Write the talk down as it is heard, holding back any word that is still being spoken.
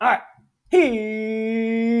All right,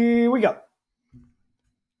 here we go.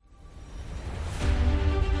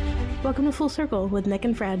 Welcome to Full Circle with Nick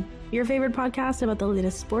and Fred, your favorite podcast about the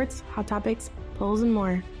latest sports, hot topics, polls, and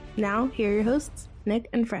more. Now, here are your hosts, Nick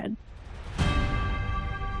and Fred.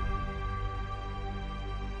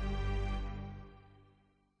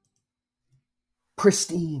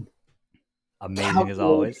 Pristine. Amazing as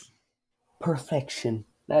always. Perfection.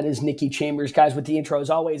 That is Nikki Chambers, guys, with the intro as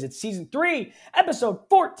always. It's season 3, episode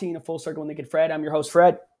 14 of Full Circle with Nick and Fred. I'm your host,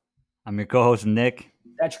 Fred. I'm your co-host, Nick.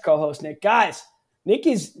 That's your co-host, Nick. Guys, Nick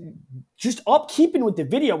is just upkeeping with the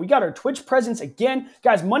video. We got our Twitch presence again.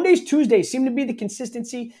 Guys, Mondays, Tuesdays seem to be the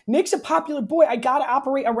consistency. Nick's a popular boy. I got to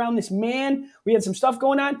operate around this man. We had some stuff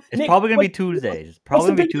going on. It's Nick, probably going to be Tuesdays. It's probably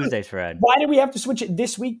going to be Tuesdays, Fred. Why did we have to switch it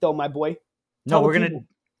this week, though, my boy? No, we're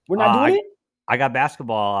not doing it? I got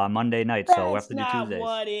basketball on Monday night, so we'll have to do Tuesdays. That's not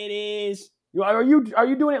what it is. Are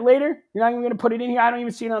you doing it later? You're not even going to put it in here? I don't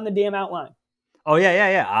even see it on the damn outline. Oh,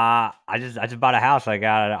 yeah. I just bought a house. I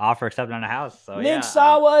got an offer accepted on a house. So Nick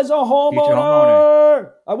Sawa is a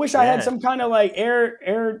homeowner. I wish I had some kind of like air.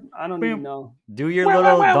 I don't even know. Do your don't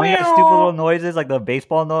you have stupid little noises like the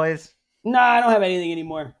baseball noise? Nah, I don't have anything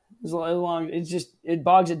anymore. It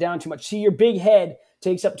bogs it down too much. See, your big head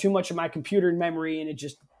takes up too much of my computer memory, and it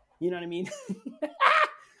just, you know what I mean?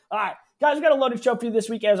 All right, guys, we got a loaded show for you this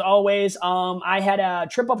week as always. I had a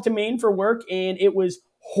trip up to Maine for work, and it was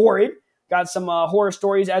horrid. Got some horror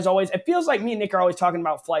stories as always. It feels like me and Nick are always talking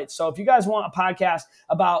about flights. So if you guys want a podcast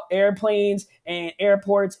about airplanes and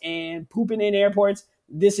airports and pooping in airports,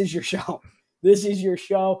 this is your show. This is your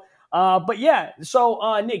show. But yeah,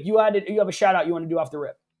 so Nick, you have a shout out you want to do off the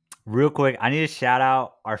rip. Real quick, I need to shout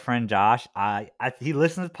out our friend Josh. He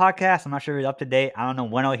listens to the podcast. I'm not sure if he's up to date. I don't know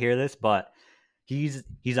when I'll hear this, but he's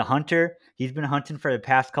a hunter. He's been hunting for the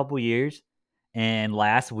past couple years. And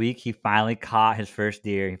last week, he finally caught his first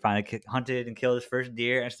deer. He finally hunted and killed his first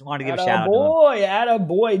deer. I just wanted to give a shout out to him.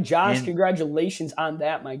 Attaboy, Josh. Congratulations on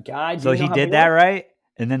that, my guy. So he did that right.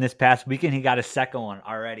 And then this past weekend, he got his second one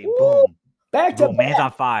already. Woo! Boom. Back to back. Man's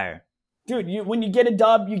on fire. Dude, when you get a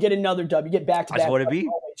dub, you get another dub. You get back to back. That's what it be.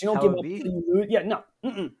 You don't give up. You lose. Yeah, no.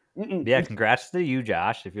 Yeah, congrats to you,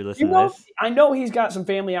 Josh, if you're listening to this. I know he's got some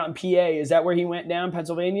family out in PA. Is that where he went down,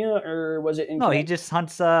 Pennsylvania, or was it in No, he just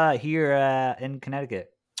hunts here in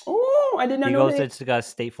Connecticut. Oh, I did not know that. He goes to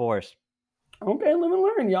state forest. Okay, live and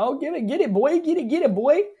learn, y'all. Get it, boy. Get it,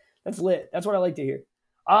 boy. That's lit. That's what I like to hear.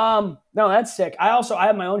 No, that's sick. I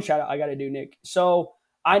have my own shout out I got to do, Nick. So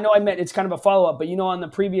I know it's kind of a follow-up, but on the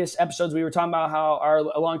previous episodes, we were talking about how our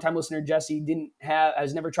longtime listener, Jesse,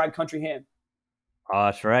 has never tried country ham. Oh,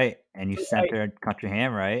 that's right. And you sent her country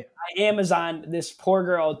ham, right? I Amazon this poor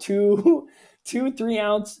girl two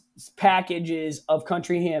 3-ounce packages of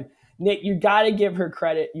country ham. Nick, you got to give her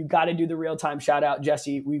credit. You got to do the real-time shout-out.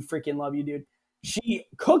 Jesse, we freaking love you, dude. She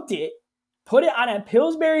cooked it, put it on a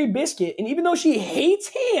Pillsbury biscuit, and even though she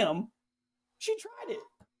hates ham, she tried it.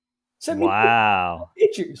 Sent me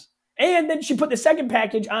pictures. And then she put the second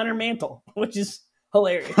package on her mantle, which is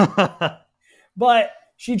hilarious. But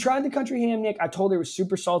she tried the country ham, Nick. I told her it was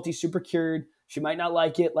super salty, super cured. She might not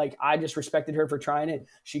like it. Like, I just respected her for trying it.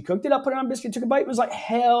 She cooked it up, put it on a biscuit, took a bite, and was like,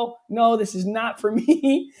 hell no, this is not for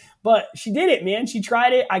me. But she did it, man. She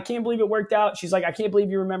tried it. I can't believe it worked out. She's like, I can't believe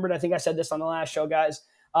you remembered. I think I said this on the last show, guys.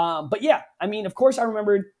 But yeah, I mean, of course I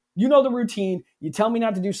remembered. You know the routine. You tell me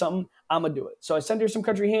not to do something, I'm going to do it. So I sent her some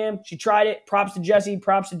country ham. She tried it. Props to Jesse.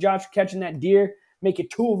 Props to Josh for catching that deer. Make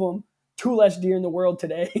it 2 of them. 2 less deer in the world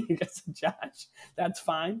today. Josh, that's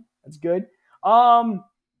fine. That's good. What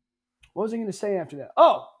was I going to say after that?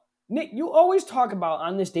 Oh, Nick, you always talk about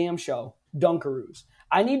on this damn show, Dunkaroos.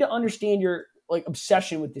 I need to understand your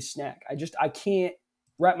obsession with this snack. I can't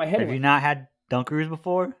wrap my head around it. Have you not had Dunkaroos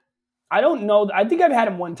before? I don't know. I think I've had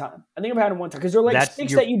them one time. Because they're like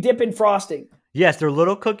sticks that you dip in frosting. Yes, they're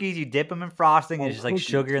little cookies. You dip them in frosting. And it's just like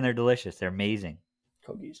sugar, and they're delicious. They're amazing.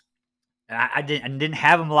 Cookies. And I didn't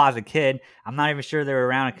have them a lot as a kid. I'm not even sure they were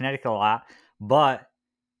around in Connecticut a lot. But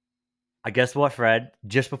I guess what, Fred?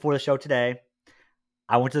 Just before the show today,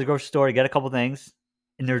 I went to the grocery store to get a couple things,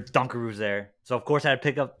 and there's Dunkaroos there. So of course I had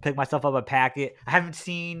to pick myself up a packet. I haven't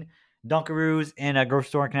seen Dunkaroos in a grocery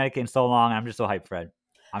store in Connecticut in so long. I'm just so hyped, Fred.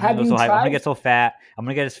 I'm gonna get so fat. I'm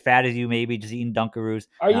gonna get as fat as you, maybe just eating Dunkaroos.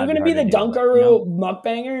 Are you gonna be the Dunkaroo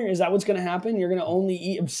mukbanger? Is that what's gonna happen? You're gonna only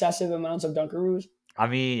eat obsessive amounts of Dunkaroos? I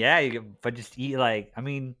mean, yeah, but just eat you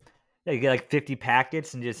get like 50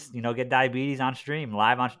 packets and just get diabetes on stream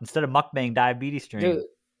instead of mukbang diabetes stream. Dude,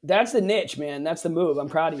 that's the niche, man. That's the move. I'm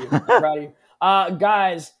proud of you.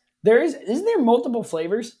 Guys, isn't there multiple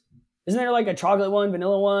flavors? Isn't there like a chocolate one,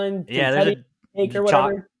 vanilla one, yeah, there's a cake or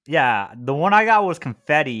whatever? Yeah, the one I got was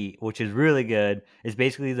confetti, which is really good. It's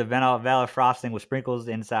basically the vanilla frosting with sprinkles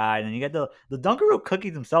inside, and you get the Dunkaroo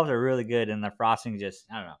cookies themselves are really good, and the frosting just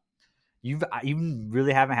I don't know. You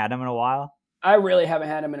really haven't had them in a while, I really haven't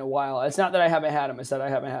had them in a while. It's not that I haven't had them; it's that I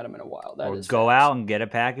haven't had them in a while. That or is go facts. out and get a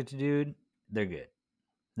package, dude. They're good.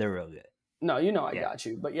 They're real good. No, I Yeah. got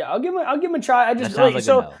you. But yeah, I'll give him a try. I just That sounds like like a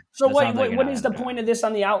no. so That what sounds like you're what not is the gonna point try. of this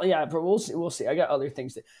on the outlet? Yeah, but we'll see. I got other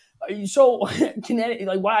things so Connecticut,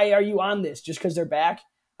 like why are you on this? Just because they're back?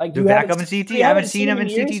 Like They're you back haven't up in CT. you I haven't seen seen them in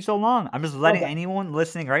years? CT so long. I'm just letting Okay. anyone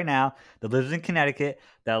listening right now that lives in Connecticut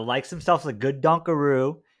that likes themselves a good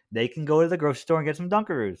Dunkaroo, they can go to the grocery store and get some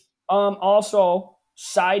Dunkaroos. Also,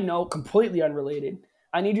 side note, completely unrelated.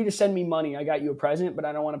 I need you to send me money. I got you a present, but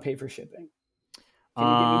I don't want to pay for shipping. Can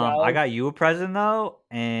you give me I dollars? got you a present though,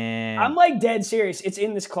 and I'm like dead serious. It's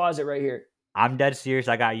in this closet right here. I'm dead serious.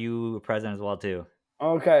 I got you a present as well too.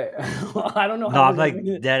 Okay. I don't know No, how I'm we're like gonna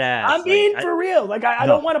do it. dead ass. I'm being for real. Like I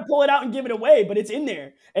no, don't want to pull it out and give it away, but it's in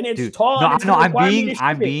there and it's dude. tall and it's No. gonna I'm require me to being,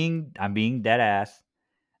 ship it. I'm being dead ass,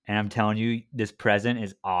 and I'm telling you, this present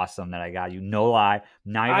is awesome that I got you. No lie,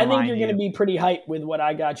 not even I think lying you're to gonna you. be pretty hyped with what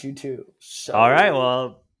I got you too. So All right,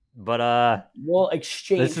 well, but we'll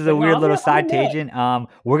exchange. this is But a no, weird little I'm side into that. tangent.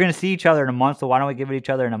 We're gonna see each other in a month, so why don't we give it each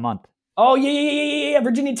other in a month? Oh yeah.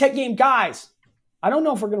 Virginia Tech game, guys. I don't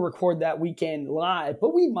know if we're gonna record that weekend live,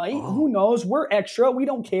 but we might. Oh. Who knows? We're extra. We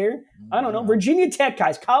don't care. I don't know. Virginia Tech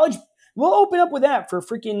guys, college. We'll open up with that for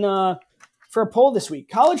freaking for a poll this week.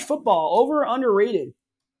 College football, over or underrated?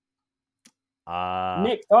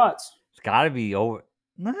 Nick, thoughts? It's got to be over.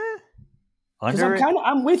 Nah. Because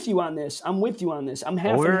I'm with you on this. I'm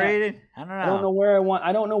half Overrated. and half. I don't know.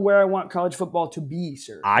 I don't know where I want college football to be,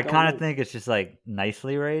 sir. I kind of think it's just like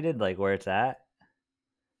nicely rated, like where it's at.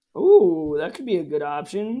 Ooh, that could be a good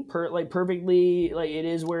option. Perfectly, like it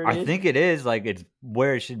is where it is. I think it is like it's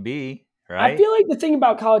where it should be, right? I feel like the thing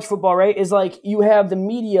about college football, right, is like you have the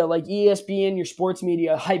media, like ESPN, your sports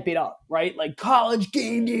media, hype it up, right? Like college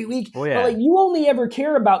game day week. Oh, yeah. But like you only ever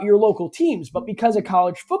care about your local teams. But because of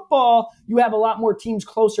college football, you have a lot more teams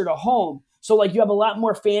closer to home. So like you have a lot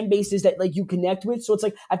more fan bases that like you connect with. So it's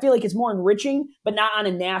like I feel like it's more enriching, but not on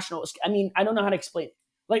a national. I mean, I don't know how to explain it.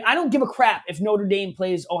 Like, I don't give a crap if Notre Dame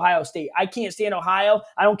plays Ohio State. I can't stand Ohio.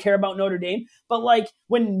 I don't care about Notre Dame. But, like,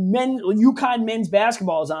 when UConn men's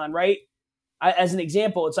basketball is on, right, as an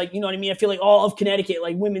example, it's like, you know what I mean? I feel like all of Connecticut,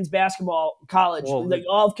 like women's basketball, college, like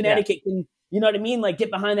all of Connecticut can, you know what I mean? Like,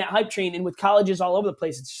 get behind that hype train. And with colleges all over the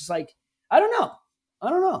place, it's just like, I don't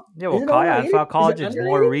know. Yeah, well, that's how college is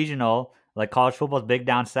more regional. Like, college football is big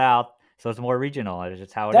down south. So it's more regional. It's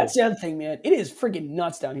just how it is. That's the other thing, man. It is freaking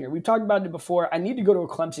nuts down here. We've talked about it before. I need to go to a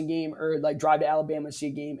Clemson game or like drive to Alabama to see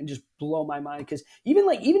a game and just blow my mind. Because even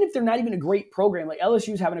if they're not even a great program, like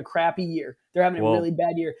LSU's having a crappy year, they're having a really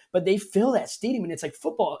bad year, but they fill that stadium and it's like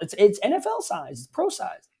football. It's NFL size. It's pro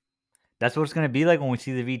size. That's what it's going to be like when we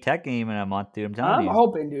see the V-Tech game in a month, dude. I'm telling you. I'm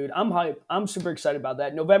hoping, dude. I'm hyped. I'm super excited about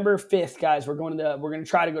that. November 5th, guys. We're going to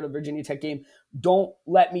try to go to the Virginia Tech game. Don't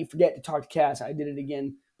let me forget to talk to Cass. I did it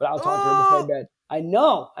again, but I'll talk to her before bed. I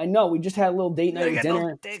know. We just had a little date night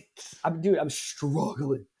dinner. I'm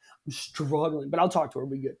struggling. But I'll talk to her.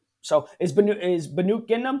 We'll be good. So is Banuk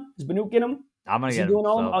getting them? I'm gonna get them. Doing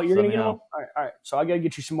all them? Oh, you're gonna get them? All right. So I gotta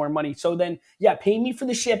get you some more money. So then, yeah, pay me for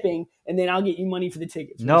the shipping, and then I'll get you money for the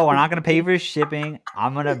tickets. No, we're not gonna pay for shipping.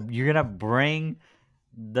 You're gonna bring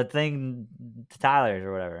the thing to Tyler's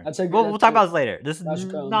or whatever. We'll talk about this later. This is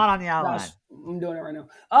not on the outline. I'm doing it right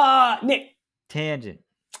now. Nick. Tangent.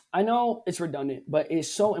 I know it's redundant, but it's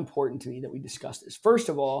so important to me that we discuss this. First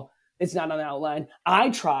of all, it's not on the outline. I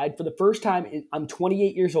tried for the first time, I'm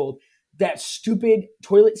 28 years old, that stupid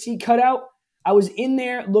toilet seat cutout. I was in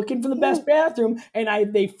there looking for the best bathroom,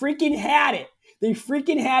 and they freaking had it.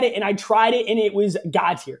 And I tried it, and it was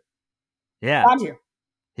God's here. Yeah. God's here.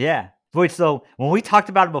 Yeah. Wait, so when we talked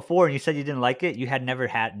about it before and you said you didn't like it, you had never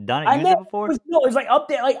done it, used it before? It was like up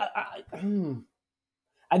there. Like,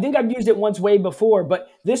 I think I've used it once way before, but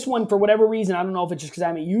this one, for whatever reason, I don't know if it's just because I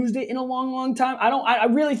haven't used it in a long, long time. I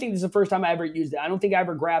really think this is the first time I ever used it. I don't think I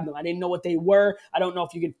ever grabbed them. I didn't know what they were. I don't know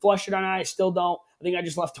if you can flush it or not. I still don't. I think I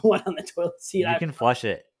just left the one on the toilet seat. You can flush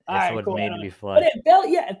it. That's what's made to be flushed. But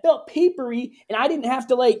it felt papery, and I didn't have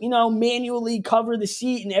to manually cover the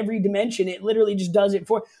seat in every dimension. It literally just does it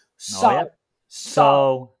for solid.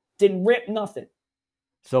 So didn't rip nothing.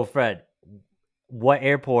 So Fred, what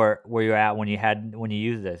airport were you at when you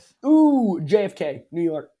used this? Ooh, JFK, New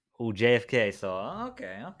York. Ooh, JFK. So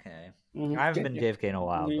okay. Mm-hmm. I haven't been to JFK in a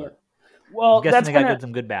while, but well, I'm guessing they got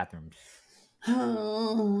some good bathrooms.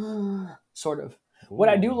 Sort of. What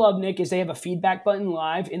I do love, Nick, is they have a feedback button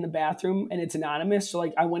live in the bathroom, and it's anonymous. So,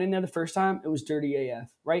 like, I went in there the first time, it was dirty AF,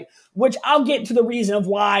 right? Which I'll get to the reason of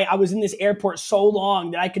why I was in this airport so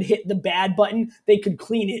long that I could hit the bad button. They could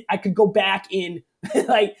clean it. I could go back in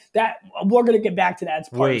like that. We're going to get back to that. It's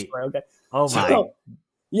part of the story, okay? Oh, my.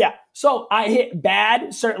 Yeah. So I hit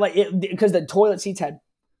bad, because the toilet seats had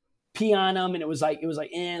pee on them, and it was like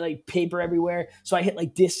paper everywhere. So I hit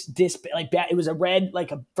like this like bad. It was a red,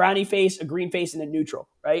 like a frowny face, a green face, and a neutral,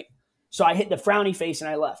 right? So I hit the frowny face and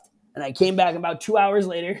I left, and I came back about 2 hours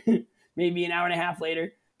later, maybe an hour and a half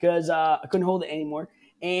later, because I couldn't hold it anymore,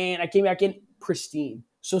 and I came back in pristine.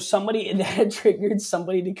 So somebody that had triggered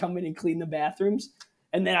somebody to come in and clean the bathrooms,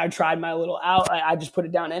 and then I tried my little out. I just put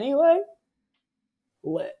it down anyway.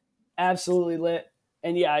 Lit, absolutely lit.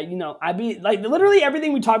 And yeah, I'd be like, literally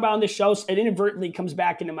everything we talk about on this show, it inadvertently comes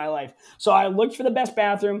back into my life. So I looked for the best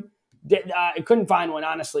bathroom. I couldn't find one,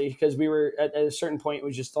 honestly, because we were at a certain point, it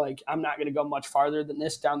was just like, I'm not going to go much farther than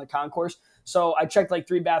this down the concourse. So I checked like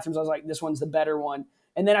 3 bathrooms. I was like, this one's the better one.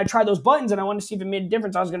 And then I tried those buttons, and I wanted to see if it made a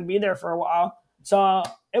difference. I was going to be there for a while. So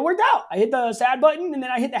it worked out. I hit the sad button, and then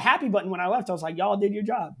I hit the happy button when I left. I was like, y'all did your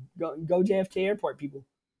job. Go JFK Airport, people.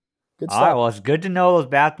 Good stuff. All right, well, it's good to know those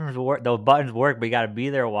bathrooms work, those buttons work, but you got to be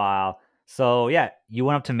there a while. So, yeah, you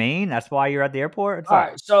went up to Maine. That's why you're at the airport? All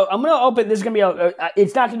right, so I'm going to open. This is going to be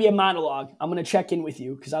it's not going to be a monologue. I'm going to check in with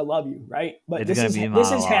you because I love you, right? But this is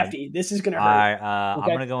hefty. This is going to hurt. All right, okay? I'm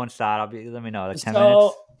going to go inside. Let me know. Like 10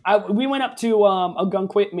 minutes. We went up to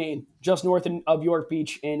Algonquin, Maine, just north of York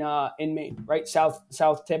Beach in Maine, right? South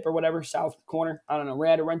tip or whatever, south corner. I don't know. We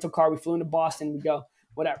had a rental car. We flew into Boston. We go,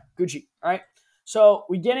 whatever. Gucci, all right? So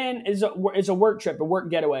we get in, it's a work trip, a work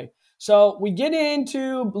getaway. So we get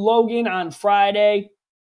into Logan on Friday.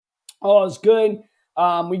 Oh, it's good.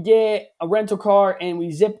 We get a rental car and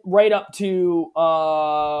we zip right up to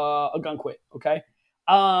Algonquin, okay?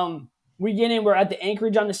 We get in, we're at the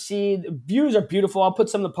Anchorage on the Sea. The views are beautiful. I'll put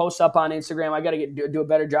some of the posts up on Instagram. I got to do a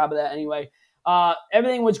better job of that anyway.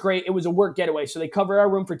 Everything was great. It was a work getaway. So they covered our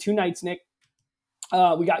room for 2 nights, Nick.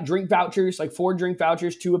 We got drink vouchers, like 4 drink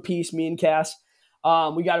vouchers, 2 apiece, me and Cass.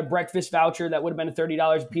 We got a breakfast voucher that would have been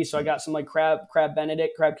 $30 a piece. So I got some like crab cake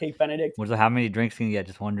Benedict. How many drinks can you get?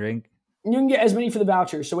 Just 1 drink? You can get as many for the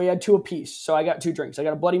voucher. So we had 2 apiece. So I got 2 drinks. I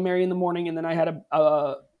got a Bloody Mary in the morning, and then I had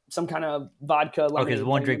some kind of vodka. Okay, so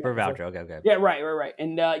 1 drink per voucher. Okay. Yeah, right.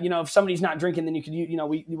 And if somebody's not drinking, then you could,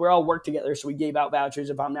 we're all work together. So we gave out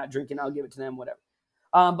vouchers. If I'm not drinking, I'll give it to them, whatever.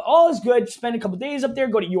 But all is good. Spend a couple days up there.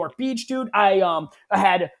 Go to York Beach, dude. I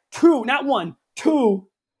had 2, not 1, 2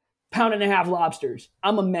 pound-and-a-half lobsters.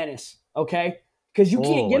 I'm a menace, okay? Because you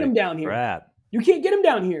can't get them down here. Crap. You can't get them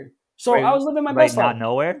down here. So I was living my best life. Not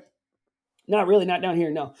nowhere? Not really, not down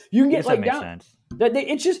here, no. You can get like down. Sense.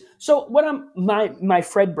 It's just, so what my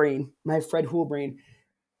Fred Hool brain,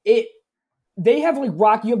 they have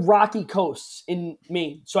like you have rocky coasts in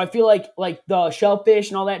Maine. So I feel like the shellfish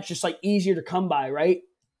and all that's just like easier to come by, right?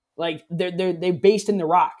 Like they're based in the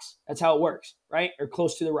rocks. That's how it works, right? Or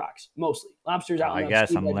close to the rocks, mostly. Lobsters out. I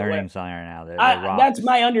guess I'm learning something right now. That's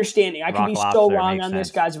my understanding. I can be so wrong on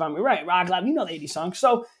this, guys. If I'm right, rock lobster, the 80 sunk.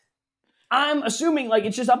 So I'm assuming like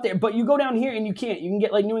it's just up there. But you go down here and you can't. You can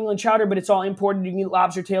get like New England chowder, but it's all imported. You can get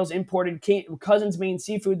lobster tails imported. Cousins Maine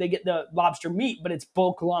Seafood, they get the lobster meat, but it's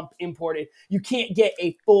bulk lump imported. You can't get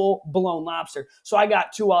a full blown lobster. So I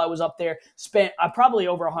got 2 while I was up there. Spent probably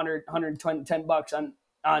over $110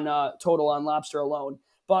 on total on lobster alone.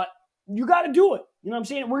 But you got to do it. You know what I'm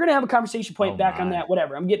saying? We're going to have a conversation point back on that,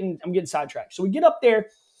 whatever. I'm getting sidetracked. So we get up there.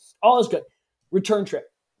 All is good. Return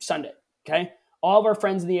trip, Sunday, okay? All of our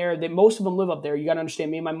friends in the area, most of them live up there. You got to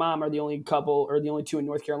understand, me and my mom are the only couple or the only 2 in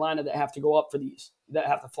North Carolina that have to go up for these, that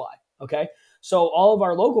have to fly, okay? So all of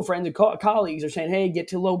our local friends and colleagues are saying, hey, get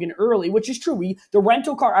to Logan early, which is true. The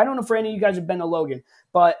rental car, I don't know if any of you guys have been to Logan,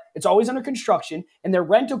 but it's always under construction, and their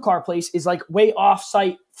rental car place is like way off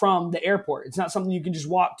site from the airport. It's not something you can just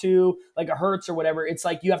walk to, like a Hertz or whatever. It's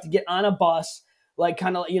like you have to get on a bus, like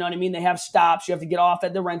kind of, you know what I mean? They have stops. You have to get off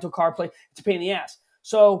at the rental car place. It's a pain in the ass.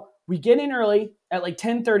 So we get in early at like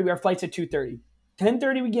 10:30. Our flight's at 2:30.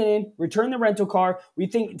 10:30 we get in, return the rental car. We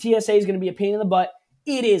think TSA is going to be a pain in the butt.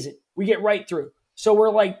 It isn't. We get right through. So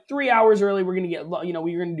we're like 3 hours early. We're going to get, we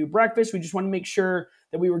were going to do breakfast. We just want to make sure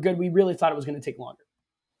that we were good. We really thought it was going to take longer.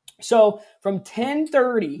 So from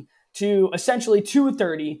 10:30 to essentially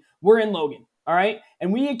 2:30, we're in Logan. All right.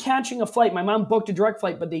 And we are catching a flight. My mom booked a direct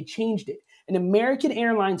flight, but they changed it. An American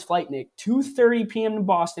Airlines flight, Nick, 2:30 p.m. to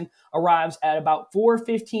Boston, arrives at about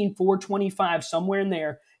 4:15, 4:25, somewhere in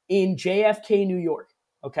there in JFK, New York.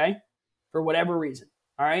 Okay. For whatever reason.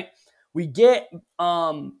 All right. We get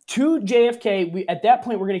to JFK. At that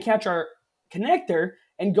point, we're going to catch our connector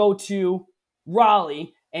and go to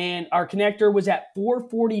Raleigh, and our connector was at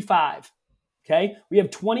 4:45. Okay, we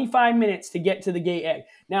have 25 minutes to get to the gate A.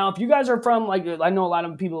 Now, if you guys are from, like, I know a lot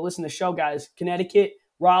of people that listen to the show, guys, Connecticut,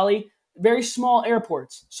 Raleigh, very small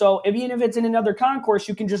airports. So even if it's in another concourse,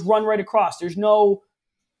 you can just run right across. There's no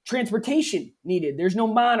transportation needed. There's no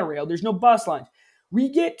monorail. There's no bus lines. We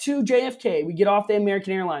get to JFK. We get off the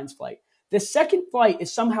American Airlines flight. The second flight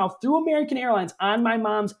is somehow through American Airlines on my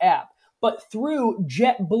mom's app, but through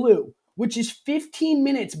Jet Blue, which is 15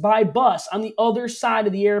 minutes by bus on the other side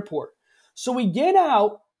of the airport. So we get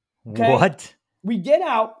out. Okay? What? We get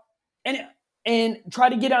out and try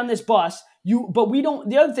to get on this bus. But we don't.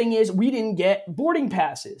 The other thing is we didn't get boarding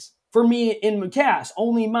passes for me and Cass.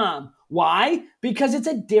 Only mom. Why? Because it's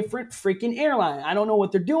a different freaking airline. I don't know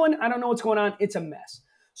what they're doing. I don't know what's going on. It's a mess.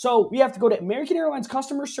 So we have to go to American Airlines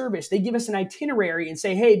customer service. They give us an itinerary and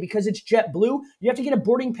say, hey, because it's JetBlue, you have to get a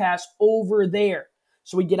boarding pass over there.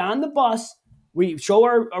 So we get on the bus. We show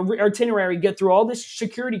our itinerary, get through all this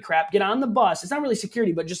security crap, get on the bus. It's not really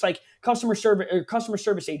security, but just like customer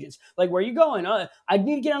service agents. Like, where are you going? I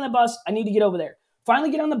need to get on the bus. I need to get over there.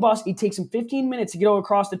 Finally get on the bus. It takes them 15 minutes to get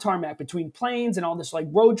across the tarmac between planes and all this like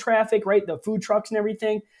road traffic, right? The food trucks and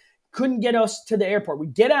everything. Couldn't get us to the airport. We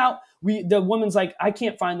get out. The woman's like, I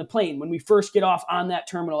can't find the plane when we first get off on that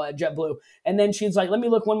terminal at JetBlue. And then she's like, let me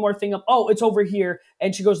look one more thing up. Oh, it's over here.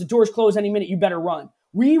 And she goes, the door's closed any minute. You better run.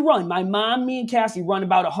 We run. My mom, me, and Cassie run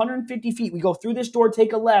about 150 feet. We go through this door,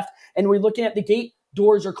 take a left, and we're looking at the gate.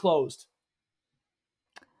 Doors are closed.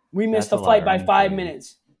 We missed the flight by 5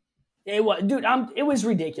 minutes. It was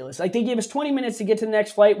ridiculous. Like, they gave us 20 minutes to get to the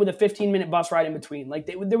next flight with a 15-minute bus ride in between. Like,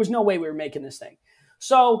 there was no way we were making this thing.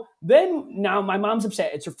 So then now my mom's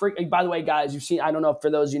upset. It's by the way, guys, you've seen, I don't know if for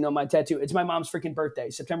those, you know, my tattoo, it's my mom's freaking birthday,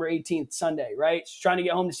 September 18th, Sunday, right? She's trying to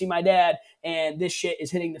get home to see my dad, and this shit is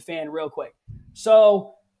hitting the fan real quick.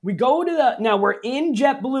 So we go to now we're in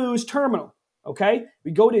JetBlue's terminal, okay? We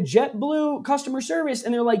go to JetBlue customer service,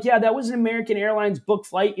 and they're like, yeah, that was an American Airlines booked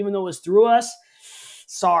flight, even though it was through us.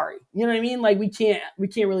 Sorry. You know what I mean? Like, we can't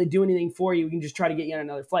really do anything for you. We can just try to get you on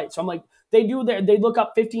another flight. So I'm like, they look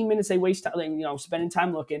up 15 minutes, they waste time, you know, spending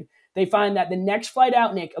time looking. They find that the next flight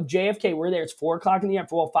out, Nick, of JFK, we're there, it's 4 o'clock in the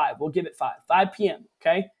afternoon, 5. We'll give it 5 p.m.,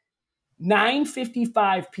 okay?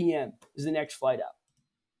 9:55 p.m. is the next flight out.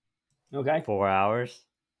 Okay. 4 hours.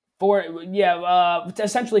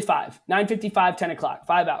 Essentially 5. 9:55, 10 o'clock,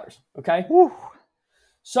 5 hours. Okay. Woo.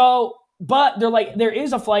 So, but they're like, there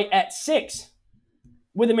is a flight at 6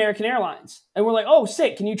 with American Airlines, and we're like, oh,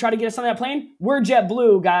 sick. Can you try to get us on that plane? We're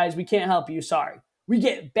JetBlue, guys. We can't help you. Sorry. We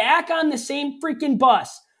get back on the same freaking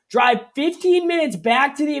bus, drive 15 minutes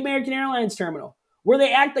back to the American Airlines terminal, where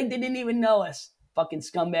they act like they didn't even know us. Fucking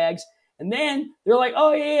scumbags. And then they're like,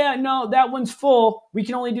 oh, yeah, no, that one's full. We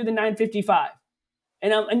can only do the 9:55.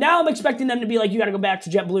 And now I'm expecting them to be like, you got to go back to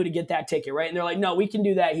JetBlue to get that ticket, right? And they're like, no, we can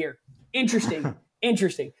do that here. Interesting.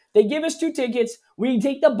 Interesting. They give us 2 tickets. We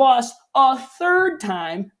take the bus a third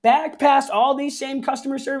time back past all these same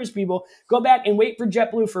customer service people, go back and wait for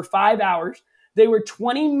JetBlue for 5 hours. They were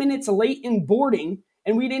 20 minutes late in boarding,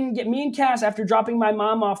 and we didn't get, me and Cass, after dropping my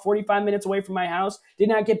mom off 45 minutes away from my house, did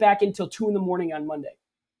not get back until 2 in the morning on Monday.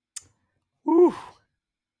 Oof.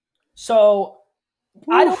 So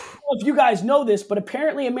I don't know if you guys know this, but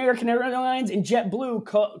apparently American Airlines and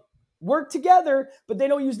JetBlue work together, but they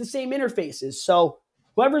don't use the same interfaces. So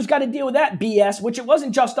whoever's got to deal with that BS, which it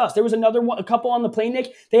wasn't just us. There was a couple on the plane,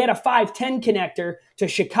 Nick. They had a 510 connector to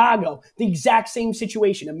Chicago. The exact same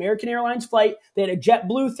situation. American Airlines flight. They had a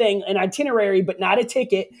JetBlue thing, an itinerary, but not a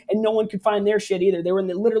ticket, and no one could find their shit either. They were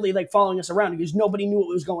literally like following us around because nobody knew what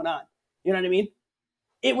was going on. You know what I mean?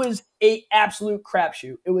 It was a absolute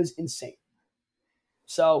crapshoot. It was insane.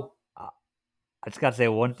 So I just got to say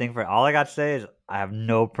one thing all I got to say is I have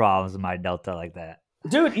no problems with my Delta like that.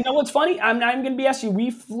 Dude, you know what's funny? I'm not even going to BS you.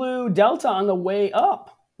 We flew Delta on the way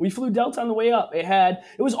up.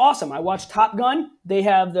 It was awesome. I watched Top Gun. They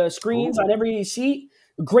have the screens on every seat.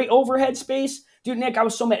 Great overhead space. Dude, Nick, I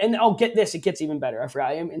was so mad. And get this. It gets even better. I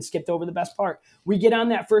forgot and skipped over the best part. We get on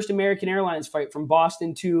that first American Airlines flight from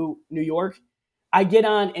Boston to New York. I get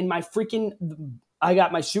on and I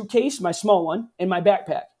got my suitcase, my small one, and my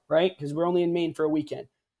backpack, right? Because we're only in Maine for a weekend.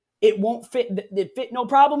 It won't fit. It fit no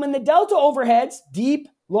problem in the Delta overheads, deep,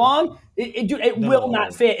 long. It will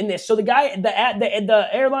not fit in this. So the guy, the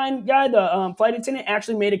airline guy, the flight attendant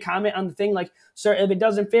actually made a comment on the thing like, sir, if it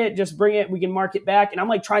doesn't fit, just bring it. We can mark it back. And I'm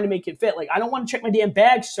like trying to make it fit. Like, I don't want to check my damn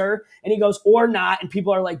bag, sir. And he goes, or not. And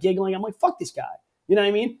people are like giggling. I'm like, fuck this guy. You know what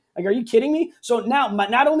I mean? Like, are you kidding me? So now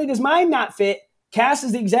not only does mine not fit, Cass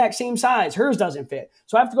is the exact same size. Hers doesn't fit.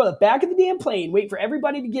 So I have to go to the back of the damn plane, wait for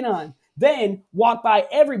everybody to get on. then walk by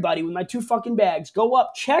everybody with my 2 fucking bags, go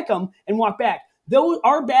up, check them, and walk back.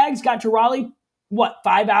 Our bags got to Raleigh,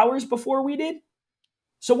 5 hours before we did?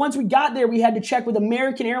 So once we got there, we had to check with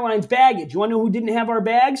American Airlines baggage. You want to know who didn't have our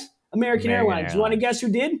bags? American Airlines. You want to guess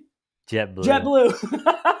who did? JetBlue.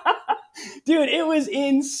 Dude, it was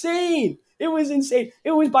insane. It was insane.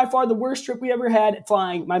 It was by far the worst trip we ever had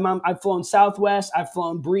flying. I've flown Southwest. I've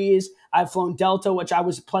flown Breeze. I've flown Delta, which I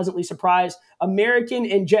was pleasantly surprised. American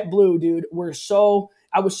and JetBlue, dude,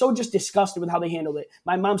 I was so just disgusted with how they handled it.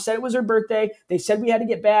 My mom said it was her birthday. They said we had to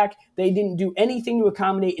get back. They didn't do anything to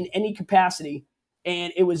accommodate in any capacity.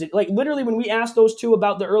 And it was like literally when we asked those two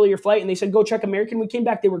about the earlier flight and they said, go check American, we came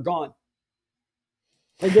back, they were gone.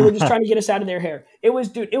 Like they were just trying to get us out of their hair. It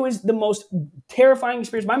was the most terrifying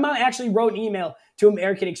experience. My mom actually wrote an email to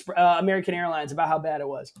American Airlines about how bad it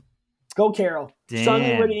was. Go Carol.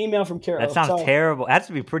 Suddenly read an email from Carol. That sounds terrible. Has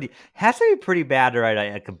to be pretty bad to write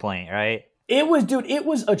a complaint, right? It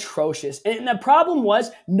was atrocious. And the problem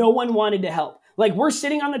was no one wanted to help. Like we're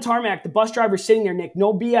sitting on the tarmac, the bus driver's sitting there, Nick,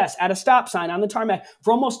 no BS, at a stop sign on the tarmac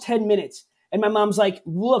for almost 10 minutes. And my mom's like,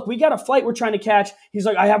 look, we got a flight we're trying to catch. He's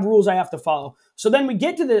like, I have rules I have to follow. So then we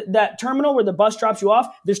get to that terminal where the bus drops you off.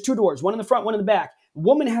 There's 2 doors, one in the front, one in the back. The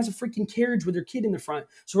woman has a freaking carriage with her kid in the front.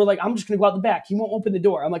 So we're like, I'm just going to go out the back. He won't open the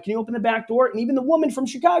door. I'm like, can you open the back door? And even the woman from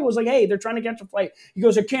Chicago was like, hey, they're trying to catch a flight. He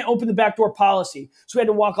goes, I can't open the back door policy. So we had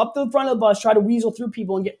to walk up to the front of the bus, try to weasel through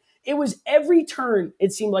people and it was every turn.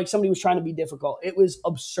 It seemed like somebody was trying to be difficult. It was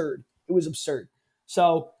absurd.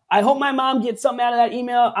 So I hope my mom gets something out of that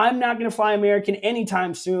email. I'm not going to fly American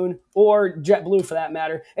anytime soon, or JetBlue for that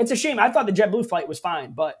matter. It's a shame. I thought the JetBlue flight was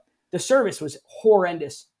fine, but the service was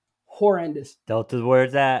horrendous. Delta's where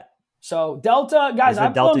it's at. So Delta, guys,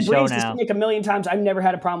 I've flown Breeze now. to Nick a million times. I've never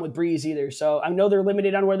had a problem with Breeze either. So I know they're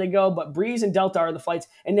limited on where they go, but Breeze and Delta are the flights.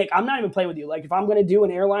 And Nick, I'm not even playing with you. Like if I'm going to do an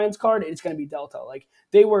airlines card, it's going to be Delta. Like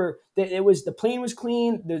the plane was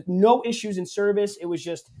clean. There's no issues in service. It was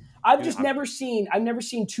just, I've never seen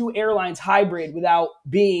 2 airlines hybrid without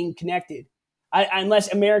being connected.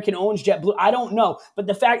 Unless American owns JetBlue, I don't know. But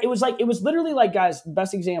the fact, it was literally like, guys, the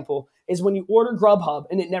best example is when you order Grubhub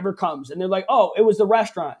and it never comes. And they're like, oh, it was the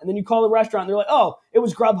restaurant. And then you call the restaurant and they're like, oh, it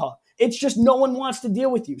was Grubhub. It's just no one wants to deal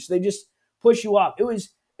with you. So they just push you off. It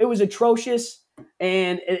was atrocious.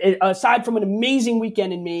 And aside from an amazing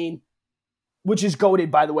weekend in Maine, which is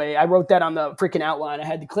goated, by the way. I wrote that on the freaking outline. I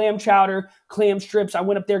had the clam chowder, clam strips. I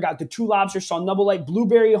went up there, got the 2 lobsters, saw Nubble Light,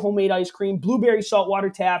 blueberry homemade ice cream, blueberry saltwater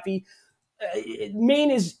taffy. Maine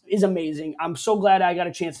is amazing. I'm so glad I got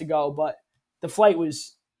a chance to go, but the flight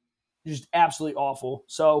was just absolutely awful.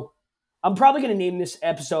 So I'm probably going to name this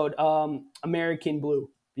episode American Blue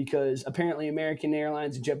because apparently American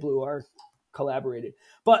Airlines and JetBlue are collaborated.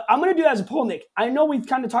 But I'm going to do that as a poll, Nick. I know we've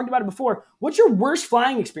kind of talked about it before. What's your worst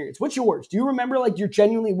flying experience? What's yours? Do you remember like your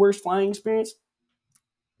genuinely worst flying experience?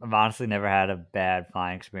 I've honestly never had a bad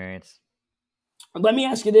flying experience. Let me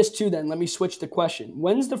ask you this too then. Let me switch the question.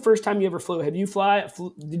 When's the first time you ever flew? Did you fly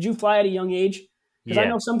at a young age? Because I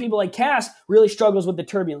know some people like Cass really struggles with the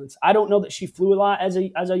turbulence. I don't know that she flew a lot as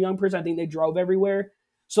a young person. I think they drove everywhere.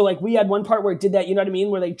 So like we had one part where it did that, you know what I mean?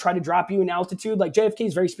 Where they try to drop you in altitude. Like JFK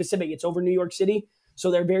is very specific. It's over New York City. So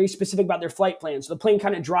they're very specific about their flight plan. So the plane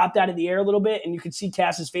kind of dropped out of the air a little bit and you could see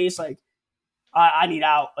Cass's face like, I need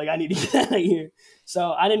out. Like I need to get out of here.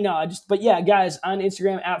 So I didn't know. But yeah, guys, on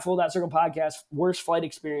Instagram at Full.Circle Podcast, worst flight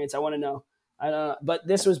experience. I want to know. But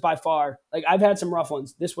this was by far, like I've had some rough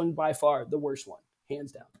ones. This one by far the worst one,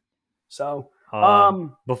 hands down. So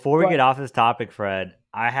before we get off this topic, Fred,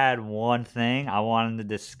 I had one thing I wanted to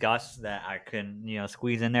discuss that I couldn't,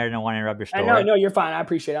 squeeze in there. I don't want to interrupt your story. No, you're fine. I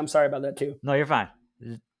appreciate it. I'm sorry about that too. No, you're fine.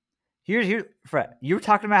 Here's Fred. You were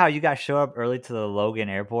talking about how you guys show up early to the Logan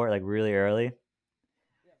Airport, like really early.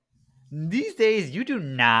 These days, you do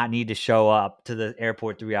not need to show up to the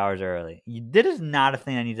airport 3 hours early. That is not a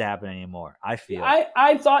thing that needs to happen anymore, I feel.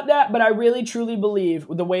 I thought that, but I really, truly believe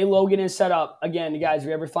with the way Logan is set up, again, you guys, if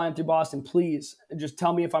you're ever flying through Boston, please just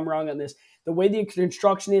tell me if I'm wrong on this. The way the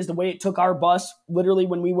construction is, the way it took our bus, literally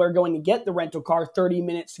when we were going to get the rental car, 30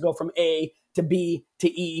 minutes to go from A to B to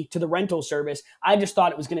E to the rental service. I just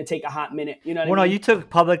thought it was going to take a hot minute. You know what I mean? No, you took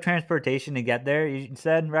public transportation to get there, you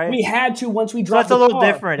said, right? We had to once we dropped the car. That's a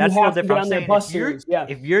little different. That's a little different. On their bus series.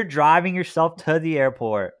 If you're driving yourself to the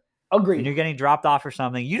airport, agreed, and you're getting dropped off or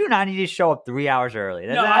something, you do not need to show up 3 hours early.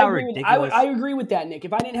 That's ridiculous. I agree with that, Nick.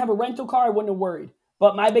 If I didn't have a rental car, I wouldn't have worried.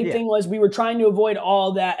 But my big thing was we were trying to avoid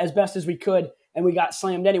all that as best as we could, and we got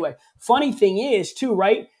slammed anyway. Funny thing is, too,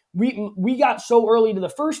 right? we got so early to the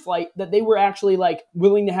first flight that they were actually like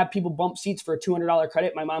willing to have people bump seats for a $200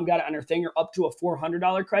 credit. My mom got it on her thing, or up to a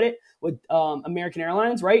 $400 credit with American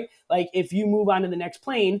Airlines, right? Like if you move on to the next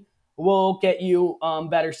plane, we'll get you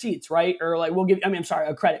better seats, right? Or like we'll give you,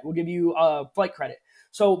 a credit. We'll give you a flight credit.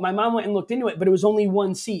 So my mom went and looked into it, but it was only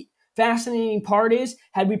one seat. Fascinating part is,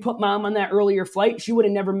 had we put mom on that earlier flight, she would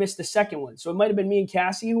have never missed the second one. So it might have been me and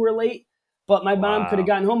Cassie who were late, but my mom could have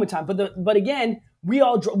gotten home in time. But again,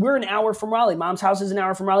 we're an hour from Raleigh. Mom's house is an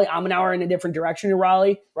hour from Raleigh. I'm an hour in a different direction to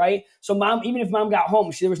Raleigh, right? So mom, even if mom got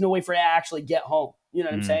home, there was no way for her to actually get home. You know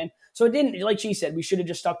what I'm saying? So it didn't, like she said, we should have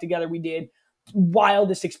just stuck together. We did.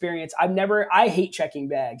 Wildest experience. I hate checking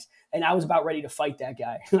bags, and I was about ready to fight that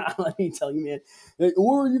guy. Let me tell you, man.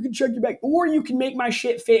 Or you can check your bag, or you can make my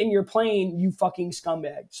shit fit in your plane, you fucking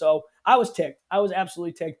scumbag. So I was ticked. I was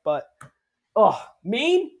absolutely ticked, but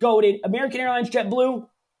Maine, goated. American Airlines, Jet Blue,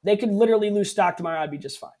 they could literally lose stock tomorrow. I'd be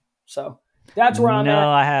just fine. So that's where I'm at. No,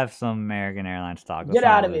 I have some American Airlines stock. Get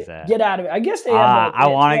out of it. Get out of it. I guess they have. I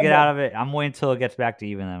want to get out of it. I'm waiting until it gets back to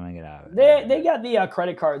even. Then I'm gonna get out of it. They got the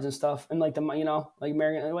credit cards and stuff, and like like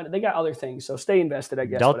American. They got other things. So stay invested, I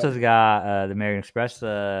guess. Delta's got the American Express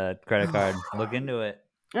credit card. Look into it.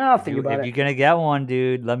 I'll think about it. If you're gonna get one,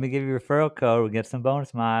 dude, let me give you a referral code. We'll get some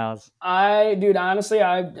bonus miles. Honestly,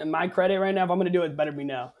 my credit right now, if I'm gonna do it, better be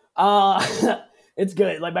now. It's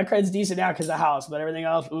good. Like my credit's decent now because of the house, but everything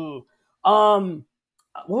else, ooh. What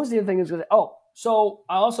was the other thing I was going to say? Oh, so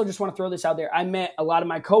I also just want to throw this out there. I met a lot of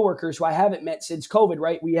my coworkers who I haven't met since COVID,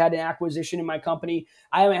 right? We had an acquisition in my company.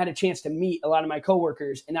 I haven't had a chance to meet a lot of my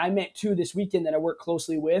coworkers, and I met two this weekend that I work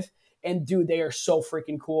closely with. And dude, they are so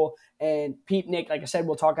freaking cool. And Pete, Nick, like I said,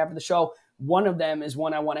 we'll talk after the show. One of them is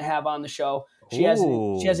one I want to have on the show. She has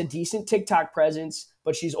a decent TikTok presence,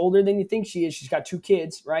 but she's older than you think she is. She's got 2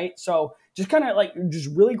 kids, right? So just kind of like just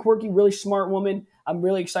really quirky, really smart woman. I'm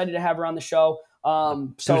really excited to have her on the show.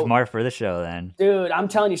 So smart for the show, then, dude. I'm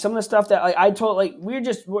telling you, some of the stuff that I told, like we're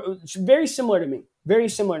very similar to me.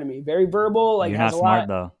 Very verbal. Like, you're not smart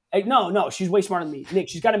though. No, she's way smarter than me. Nick,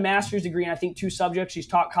 she's got a master's degree in I think 2 subjects. She's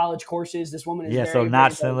taught college courses. This woman is so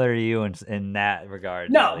not similar to you in that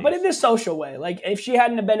regard. No, but in this social way. Like if she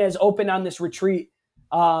hadn't have been as open on this retreat,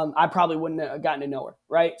 I probably wouldn't have gotten to know her,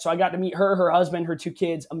 right? So I got to meet her, her husband, her 2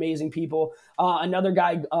 kids, amazing people. Another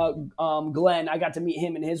guy, Glenn, I got to meet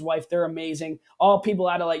him and his wife. They're amazing. All people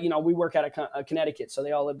out of we work out of Connecticut, so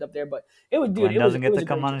they all lived up there. But it was, dude, Glenn doesn't get to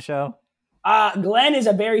come on the show. Glenn is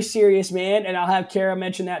a very serious man, and I'll have Kara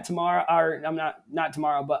mention that tomorrow. Or I'm not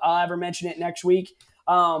tomorrow, but I'll have her mention it next week.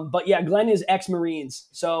 But yeah, Glenn is ex-Marines,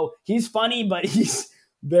 so he's funny, but he's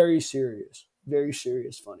very serious,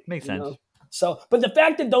 funny. Makes sense. Know? So, but the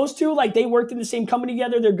fact that those two, like, they worked in the same company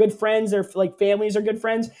together, they're good friends, their like families are good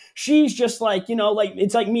friends. She's just like, like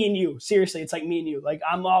it's like me and you. Seriously, it's like me and you. Like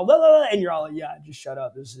I'm all blah, blah, blah, and you're all like, yeah, just shut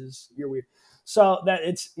up. You're weird. So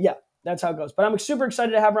that's how it goes. But I'm super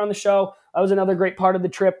excited to have her on the show. That was another great part of the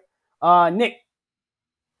trip. Nick,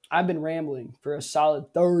 I've been rambling for a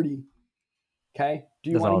solid 30. Okay.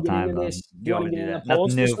 Do you want to get into this? Do you want to get into the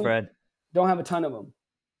polls? Nothing new, Fred. Don't have a ton of them.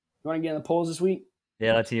 You want to get in the polls this week?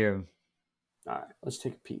 Yeah, let's hear them. All right, let's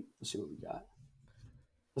take a peek. Let's see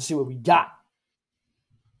what we got.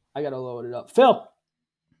 I got to load it up. Phil.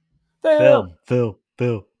 Bill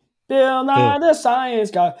Nye the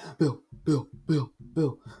Science Guy. Bill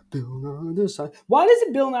Nye the Science. Why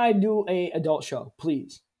doesn't Bill Nye do a adult show?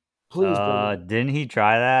 Please. Didn't he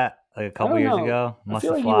try that like a couple years ago? I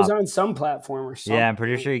feel like he was on some platform or something. Yeah, I'm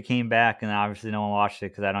pretty sure he came back, and obviously no one watched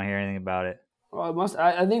it because I don't hear anything about it. Well,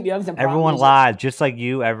 I think the other thing. Everyone lied, just like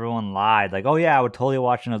you. Everyone lied. Like, oh yeah, I would totally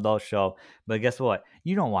watch an adult show. But guess what?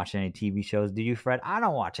 You don't watch any TV shows, do you, Fred? I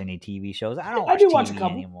don't watch any TV shows. I do watch TV a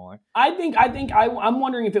couple anymore. I'm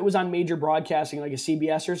wondering if it was on major broadcasting, like a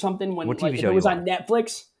CBS or something. When what TV show if it was on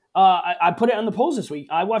Netflix. I put it on the polls this week.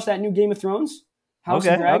 I watched that new Game of Thrones. House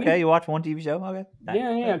of Dragon. Okay, you watch one TV show. Okay.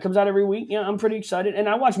 Yeah, it comes out every week. Yeah, I'm pretty excited, and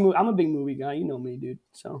I watch. I'm a big movie guy. You know me, dude.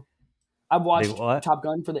 So I've watched Top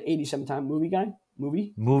Gun for the 87th time. Movie guy.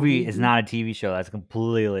 Movie is not a TV show. That's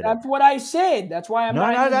completely different. That's what I said. That's why I'm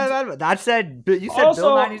not. No. I said you said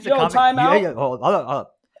Bill Nye needs to come. Time out. Hold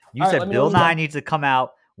up. You said Bill Nye needs to come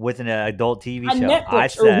out with an adult TV show.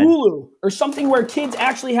 Netflix or Hulu or something where kids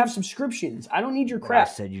actually have subscriptions. I don't need your crap.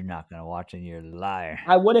 I said you're not gonna watch it. You're a liar.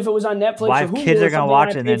 I would if it was on Netflix. Why or Hulu kids are gonna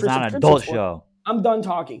watch it and it's not an adult show? I'm done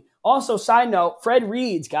talking. Also, side note, Fred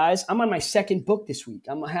reads, guys. I'm on my 2nd book this week.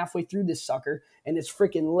 I'm halfway through this sucker, and it's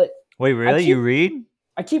freaking lit. Wait, really? You read?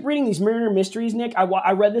 I keep reading these murder mysteries, Nick.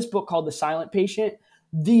 I read this book called The Silent Patient,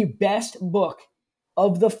 the best book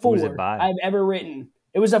of the 4 I've ever written.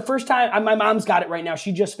 It was the first time. My mom's got it right now.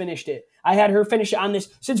 She just finished it. I had her finish it on this.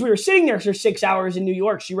 Since we were sitting there for 6 hours in New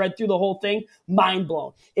York, she read through the whole thing. Mind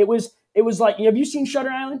blown. It was like, have you seen Shutter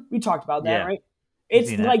Island? We talked about that, right?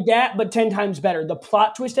 It's like that, but 10 times better. The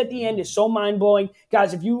plot twist at the end is so mind blowing,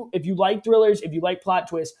 guys. If you like thrillers, if you like plot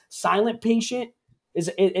twists, Silent Patient it's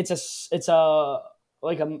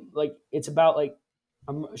about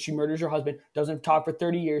she murders her husband, doesn't talk for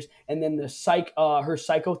 30 years, and then her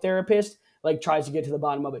psychotherapist tries to get to the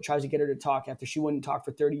bottom of it, tries to get her to talk after she wouldn't talk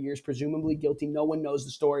for 30 years, presumably guilty. No one knows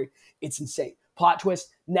the story. It's insane. Plot twist,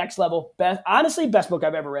 next level. Best book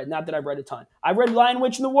I've ever read. Not that I've read a ton. I read Lion,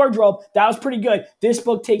 Witch, and the Wardrobe. That was pretty good. This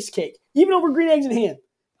book takes cake, even over Green Eggs and Ham.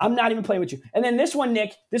 I'm not even playing with you. And then this one,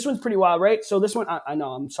 Nick, this one's pretty wild, right? So this one, I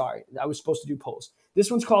know, I'm sorry. I was supposed to do polls. This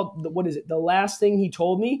one's called, what is it? The Last Thing He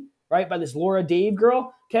Told Me, right? By this Laura Dave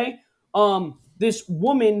girl, okay? This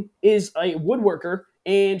woman is a woodworker,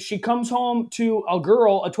 and she comes home to a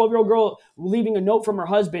 12-year-old girl, leaving a note from her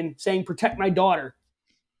husband saying, "Protect my daughter."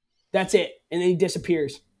 That's it. And then he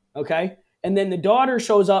disappears, okay? And then the daughter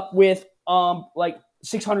shows up with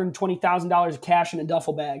 $620,000 of cash in a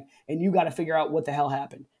duffel bag, and you got to figure out what the hell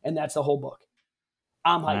happened. And that's the whole book.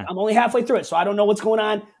 I'm hyped. I'm only halfway through it, so I don't know what's going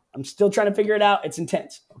on. I'm still trying to figure it out. It's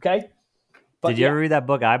intense, okay? But did you ever read that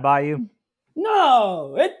book I bought you?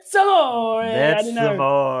 No, it's amore. That's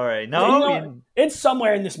amore. No, it's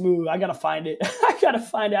somewhere in this move. I gotta find it.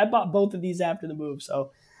 I bought both of these after the move,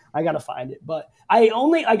 so I gotta find it. But I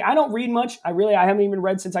don't read much. I haven't even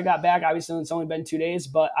read since I got back. Obviously, it's only been 2 days,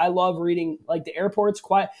 but I love reading. Like the airport's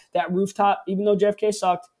quiet. That rooftop, even though JFK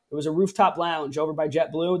sucked, it was a rooftop lounge over by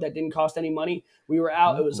Jet Blue that didn't cost any money. We were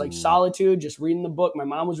out. It was like solitude, just reading the book. My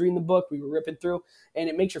mom was reading the book. We were ripping through, and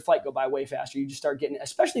it makes your flight go by way faster. You just start getting,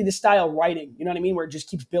 especially this style of writing, you know what I mean, where it just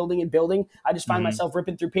keeps building and building. I just find myself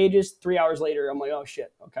ripping through pages. 3 hours later, I'm like, oh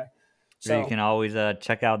shit, okay. So you can always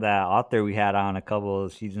check out that author we had on a couple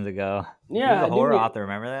of seasons ago. Yeah, he was a horror author.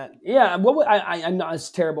 Remember that? Yeah. I'm not.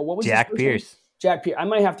 It's terrible. What was Jack Pierce? Jack Pierce. I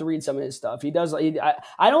might have to read some of his stuff. He does. I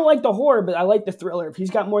don't like the horror, but I like the thriller. If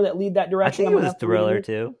he's got more that lead that direction, I think it was a thriller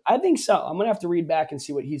too. I think so. I'm gonna have to read back and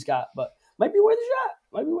see what he's got, but might be worth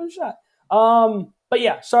a shot. But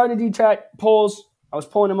yeah, sorry to detract. Polls. I was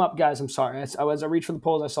pulling them up, guys. I'm sorry. As I reached for the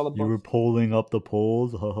polls, I saw the book. You were pulling up the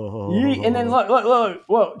polls? And then look.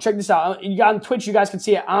 Whoa, check this out. You got on Twitch, you guys can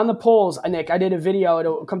see it. On the polls, Nick, I did a video.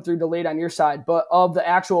 It'll come through delayed on your side, but of the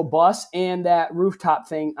actual bus and that rooftop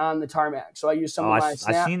thing on the tarmac. So I used some of my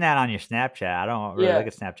Snap. I've seen that on your Snapchat. I don't really look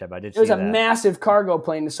at Snapchat, but I did see that. It was a massive cargo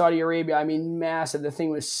plane to Saudi Arabia. I mean, massive. The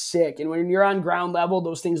thing was sick. And when you're on ground level,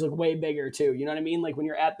 those things look way bigger too. You know what I mean? Like when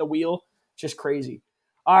you're at the wheel, it's just crazy.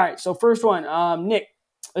 All right, so first one, Nick.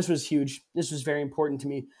 This was huge. This was very important to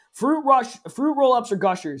me. Fruit roll-ups or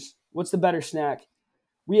Gushers? What's the better snack?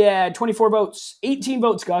 We had 24 votes, 18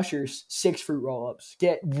 votes Gushers, 6 fruit roll-ups.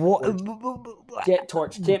 Get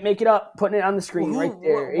torched. Can't make it up. Putting it on the screen right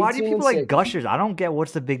there. Why do people like Gushers? I don't get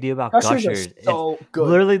what's the big deal about Gushers. Are so good.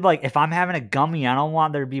 Literally, like if I'm having a gummy, I don't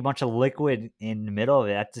want there to be a bunch of liquid in the middle of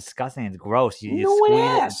it. That's disgusting. It's gross. No one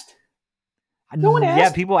asked. No one asked.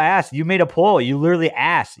 Yeah, people asked. You made a poll. You literally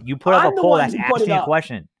asked. You put up a poll that's asking a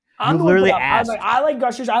question. You literally asked. I like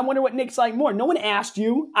Gushers. I wonder what Nick's like more. No one asked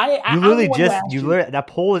you. That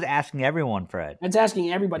poll is asking everyone, Fred. It's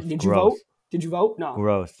asking everybody. Did you vote? Did you vote? No.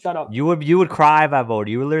 Gross. Shut up. You would cry if I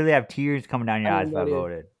voted. You would literally have tears coming down your eyes if I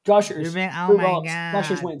voted. Gushers. Oh my God.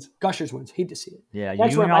 Gushers wins. Gushers wins. Hate to see it. Yeah,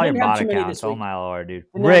 you and all your bot accounts. Oh my Lord, dude.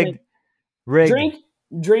 Rigged.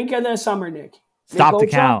 Drink of the summer, Nick. Stop the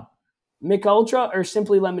count. Mick Ultra or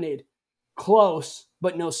Simply Lemonade? Close,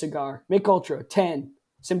 but no cigar. Mick Ultra, 10.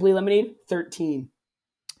 Simply Lemonade, 13.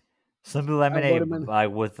 Simply Lemonade,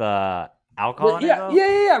 like with alcohol in it?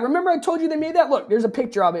 Yeah. Remember I told you they made that? Look, there's a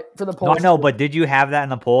picture of it for the poll. No, but did you have that in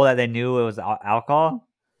the poll that they knew it was alcohol?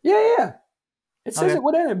 Yeah. It says it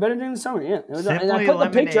would end better during the summer. Yeah, Simply and I put the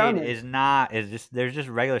picture on there. There's just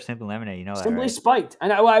regular Simply Lemonade. You know that, Simply right? Spiked,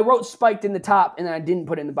 and I wrote spiked in the top, and then I didn't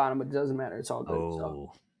put it in the bottom, but it doesn't matter. It's all good. Oh.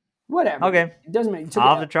 So. Whatever. Okay. It doesn't matter.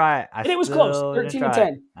 I'll have to try it. And it was close. 13 to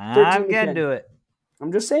 10. I'm getting to it.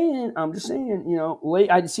 I'm just saying. You know,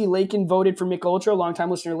 I see Lakin voted for Mick Ultra. Long-time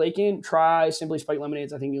listener Lakin. Try Simply Spiked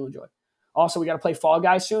Lemonades. I think you'll enjoy. Also, we got to play Fall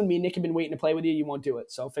Guys soon. Me and Nick have been waiting to play with you. You won't do it,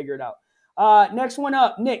 so figure it out. Next one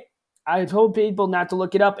up, Nick. I told people not to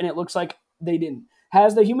look it up, and it looks like they didn't.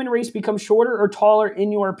 Has the human race become shorter or taller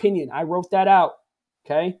in your opinion? I wrote that out.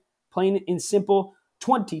 Okay, plain and simple.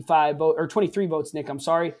 23 votes, Nick. I'm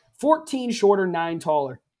sorry. 14 shorter, 9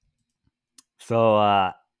 taller.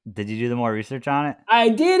 So Did you do the more research on it? I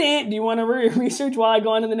didn't. Do you want to research while I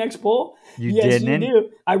go on to the next poll? Yes, you do.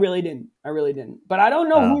 I really didn't. But I don't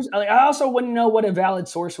know who's. Like, I also wouldn't know what a valid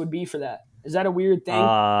source would be for that. Is that a weird thing?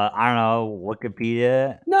 I don't know.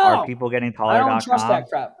 Wikipedia. No. Are people getting taller? I don't trust that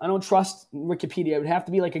crap. I don't trust Wikipedia. It would have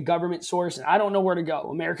to be like a government source, and I don't know where to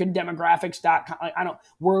go. AmericanDemographics.com. I don't.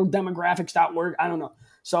 WorldDemographics.org. I don't know.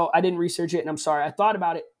 So I didn't research it, and I'm sorry. I thought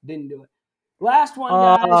about it. Didn't do it. Last one,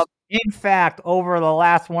 guys. In fact, over the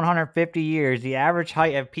last 150 years, the average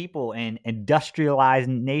height of people in industrialized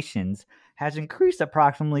nations has increased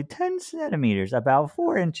approximately 10 centimeters, about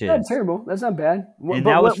 4 inches. That's terrible. That's not bad. And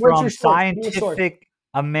that was from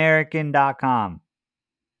scientificamerican.com.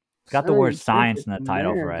 It's got the word science in the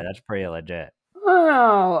title, right? That's pretty legit.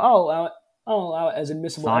 Oh, I'll allow it as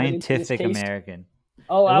admissible evidence. Scientific American.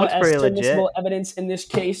 I'll allow it as admissible evidence in this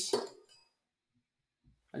case.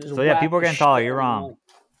 So yeah, people are getting taller. You're wrong.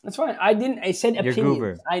 That's fine. I didn't. I said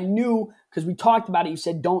opinions. I knew because we talked about it. You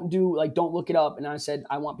said don't look it up, and I said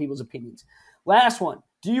I want people's opinions. Last one.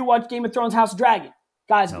 Do you watch Game of Thrones House of Dragon?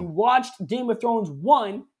 Guys, if you watched Game of Thrones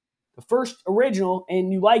 1, the first original,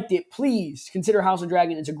 and you liked it, please consider House of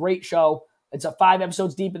Dragon. It's a great show. It's 5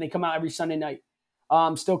 episodes deep, and they come out every Sunday night.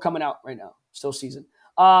 Still coming out right now. Still season.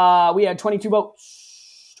 We had 22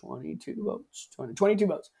 votes. 22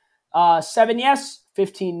 votes. 7 yes,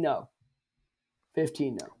 15 no.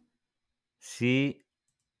 15 no. See,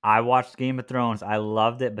 I watched Game of Thrones. I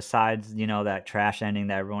loved it besides, that trash ending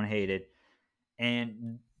that everyone hated.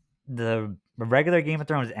 And the regular Game of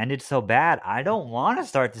Thrones ended so bad. I don't want to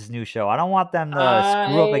start this new show. I don't want them to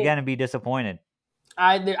screw up again and be disappointed.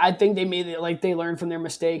 I think they made it like they learned from their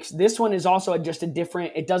mistakes. This one is also just it's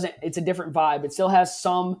a different vibe. It still has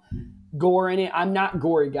some gore in it. I'm not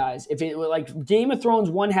gory, guys. If it like Game of Thrones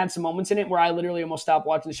 1 had some moments in it where I literally almost stopped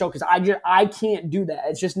watching the show because I can't do that.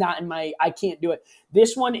 It's just not in my. I can't do it.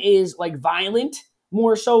 This one is like violent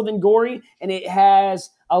more so than gory, and it has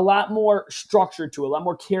a lot more structure to it, a lot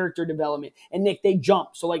more character development. And Nick, they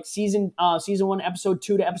jump. So like season 1, episode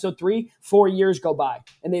 2 to episode 3, 4 years go by,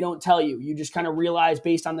 and they don't tell you. You just kind of realize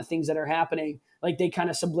based on the things that are happening. Like they kind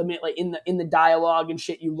of sublimate like in the dialogue and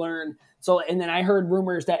shit you learn. So, and then I heard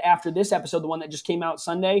rumors that after this episode, the one that just came out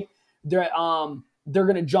Sunday, they're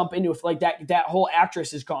going to jump into like that whole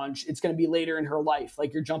actress is gone. It's going to be later in her life.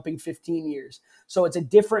 Like you're jumping 15 years. So it's a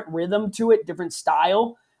different rhythm to it, different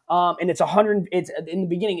style. And it's in the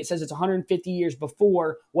beginning, it says it's 150 years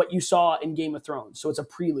before what you saw in Game of Thrones. So it's a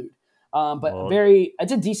prelude.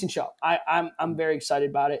 It's a decent show. I'm very excited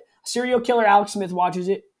about it. Serial killer Alex Smith watches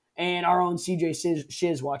it, and our own CJ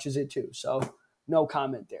Shiz watches it too. So no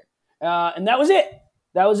comment there. And that was it.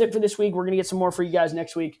 That was it for this week. We're going to get some more for you guys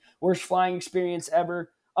next week. Worst flying experience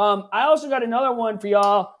ever. I also got another one for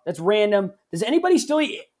y'all that's random. Does anybody still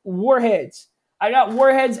eat Warheads? I got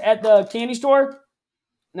Warheads at the candy store,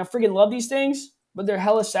 and I freaking love these things, but they're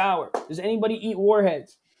hella sour. Does anybody eat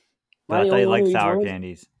Warheads? I thought you like sour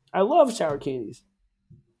candies. I love sour candies.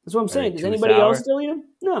 That's what I'm saying. Does anybody else still eat them?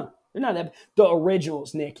 No, they're not that. The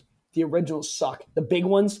originals, Nick. The originals suck. The big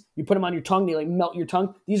ones, you put them on your tongue, they like melt your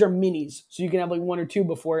tongue. These are minis, so you can have like 1 or 2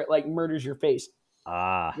 before it like murders your face.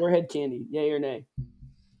 Warhead candy, yay or nay?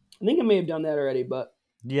 I think I may have done that already, but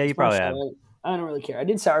yeah, you probably have. I don't really care. I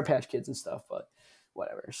did Sour Patch Kids and stuff, but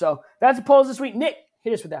whatever. So that's the polls this week. Nick,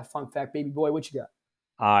 hit us with that fun fact, baby boy. What you got?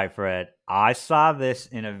 All right, Fred. I saw this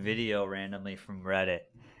in a video randomly from Reddit,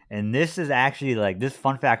 and this is actually this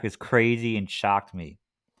fun fact is crazy and shocked me.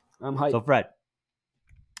 I'm hyped. So, Fred,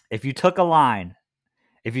 if you drew a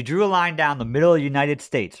line down the middle of the United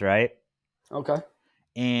States, right? Okay.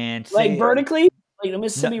 And like vertically, like the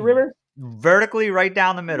Mississippi River? Vertically right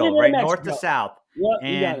down the middle, right north to south. Yep,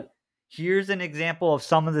 and you got it. Here's an example of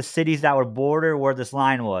some of the cities that would border where this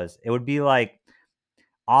line was. It would be like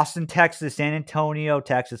Austin, Texas, San Antonio,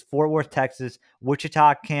 Texas, Fort Worth, Texas,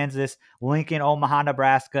 Wichita, Kansas, Lincoln, Omaha,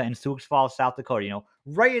 Nebraska, and Sioux Falls, South Dakota.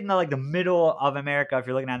 Right in the middle of America. If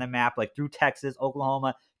you're looking at the map, like through Texas,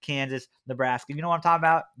 Oklahoma, Kansas, Nebraska. You know what I'm talking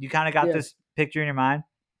about? You kind of got this picture in your mind.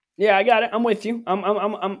 Yeah, I got it. I'm with you.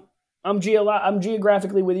 I'm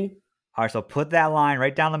geographically with you. All right, so put that line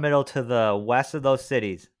right down the middle to the west of those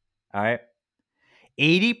cities. All right.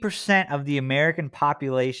 80% of the American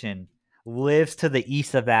population lives to the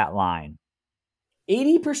east of that line.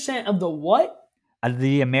 80% of the what?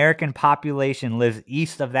 The American population lives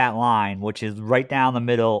east of that line, which is right down the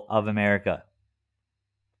middle of America.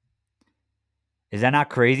 Is that not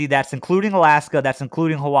crazy? That's including Alaska. That's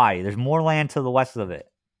including Hawaii. There's more land to the west of it.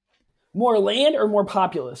 More land or more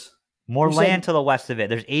populous? More land to the west of it.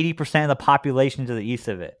 There's 80% of the population to the east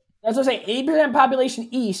of it. That's what I'm saying. 80% population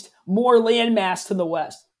east, more land mass to the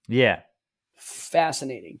west. Yeah.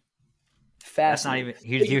 Fascinating. That's not even.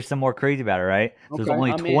 Here's some more crazy about it, right? So Okay, there's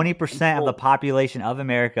only 20% of the population of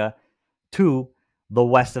America to the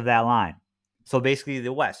west of that line. So basically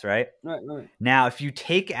the west, right? Right. Now, if you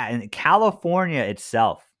take California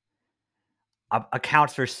itself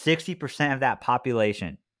accounts for 60% of that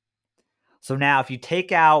population. So now if you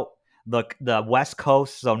take out the West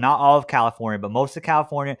Coast, so not all of California, but most of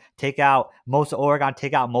California, take out most of Oregon,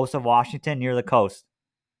 take out most of Washington near the coast.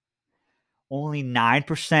 Only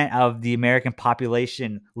 9% of the American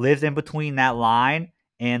population lives in between that line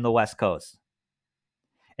and the West Coast.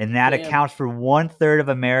 And that accounts for 1/3 of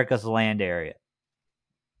America's land area.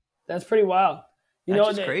 That's pretty wild.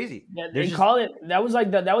 That's just crazy. Call it, that was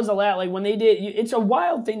the last, like when they did, it's a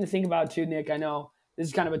wild thing to think about too, Nick. I know this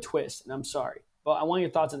is kind of a twist, and I'm sorry, but I want your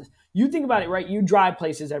thoughts on this. You think about it, right? You drive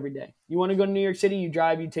places every day. You want to go to New York City, you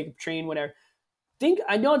drive, you take a train, whatever.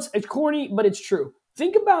 I know it's corny, but it's true.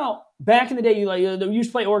 Think about back in the day, you used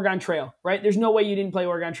to play Oregon Trail, right? There's no way you didn't play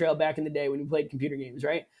Oregon Trail back in the day when you played computer games,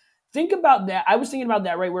 right? Think about that. I was thinking about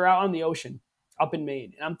that, right? We're out on the ocean up in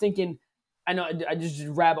Maine, and I'm thinking, I know I just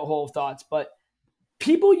rabbit hole of thoughts, but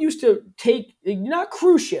people used to take, not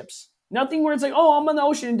cruise ships, nothing where it's like, oh, I'm on the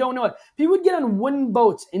ocean and don't know it. People would get on wooden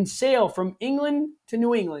boats and sail from England to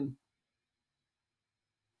New England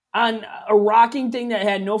on a rocking thing that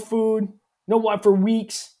had no food, no water for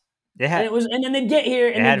weeks. And then they'd get here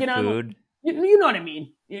and they'd get on food. You know what I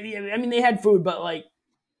mean? I mean, they had food, but like,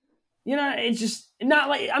 it's just not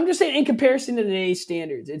like, I'm just saying in comparison to today's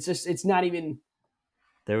standards, it's not even.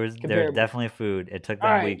 There was definitely food. It took them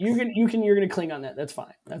all right, weeks. You're gonna cling on that. That's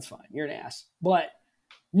fine. You're an ass. But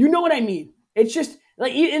you know what I mean. It's just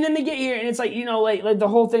like, and then they get here and it's like, like the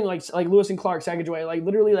whole thing, like Lewis and Clark, Sacagaway, like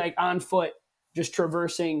literally like on foot, just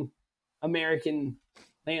traversing American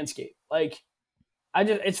landscape. Like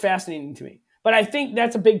it's fascinating to me. But I think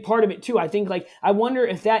that's a big part of it too. I think I wonder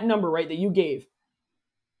if that number, right, that you gave,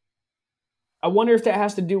 I wonder if that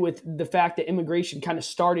has to do with the fact that immigration kind of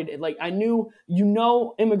started. Like I knew,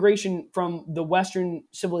 immigration from the Western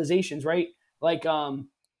civilizations, right? Like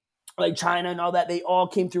China and all that. They all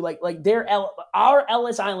came through our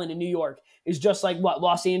Ellis Island in New York is just like what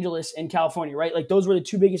Los Angeles and California, right? Like those were the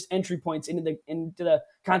two biggest entry points into the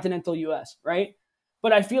continental U.S., right?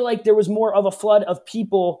 But I feel like there was more of a flood of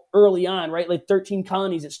people early on, right? Like 13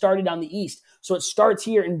 colonies. It started on the east, so it starts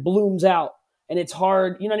here and blooms out. And it's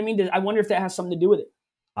hard, you know what I mean? I wonder if that has something to do with it.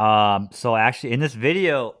 So actually in this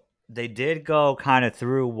video, they did go kind of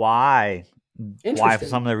through why for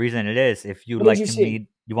some of the reason it is. If you'd like to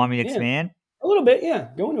you want me to expand? A little bit, yeah.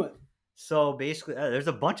 Go into it. So basically, there's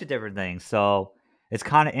a bunch of different things. So it's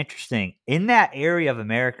kind of interesting. In that area of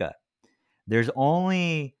America, there's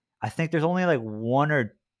only like one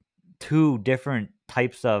or two different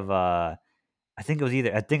types of, I think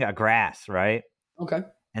a grass, right? Okay.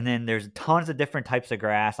 And then there's tons of different types of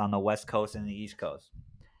grass on the West Coast and the East Coast.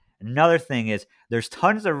 Another thing is there's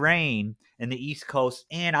tons of rain in the East Coast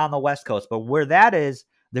and on the West Coast. But where that is,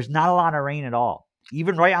 there's not a lot of rain at all.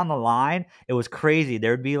 Even right on the line, it was crazy.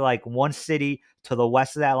 There would be like one city to the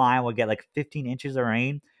west of that line would get like 15 inches of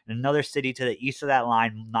rain. And another city to the east of that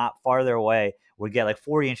line, not farther away, would get like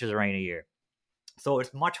 40 inches of rain a year. So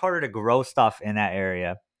it's much harder to grow stuff in that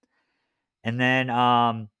area. And then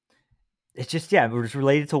it's just, it's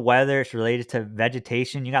related to weather. It's related to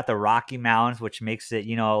vegetation. You got the Rocky Mountains, which makes it,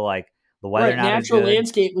 like the weather. Right, natural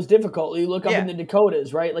landscape was difficult. You look up in the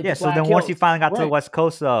Dakotas, right? Like so then once you finally got to the West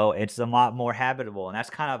Coast, though, it's a lot more habitable, and that's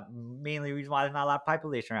kind of mainly the reason why there's not a lot of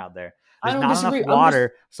population out there. There's not enough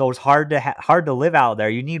water, so it's hard to live out there.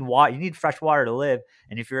 You need water. You need fresh water to live,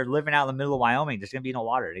 and if you're living out in the middle of Wyoming, there's gonna be no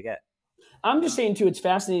water to get. I'm just saying too. It's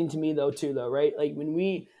fascinating to me though, right? Like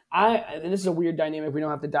when and this is a weird dynamic. We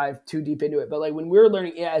don't have to dive too deep into it, but like when we're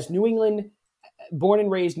learning as New England, born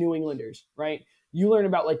and raised New Englanders, right? You learn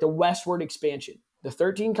about like the westward expansion, the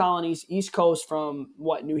 13 colonies, East Coast from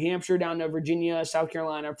New Hampshire down to Virginia, South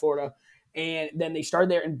Carolina, Florida. And then they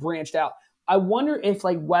started there and branched out. I wonder if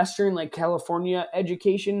like Western, like California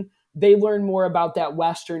education, they learn more about that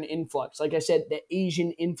Western influx. Like I said, the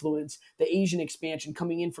Asian influence, the Asian expansion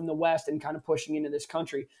coming in from the West and kind of pushing into this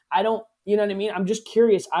country. You know what I mean? I'm just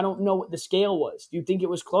curious. I don't know what the scale was. Do you think it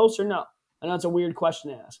was close or no? I know it's a weird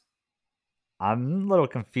question to ask. I'm a little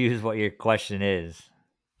confused what your question is.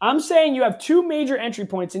 I'm saying you have two major entry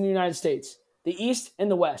points in the United States, the East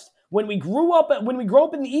and the West. When we grow up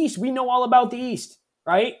in the East, we know all about the East,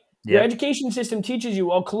 right? Yep. Your education system teaches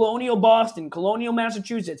you, colonial Boston, colonial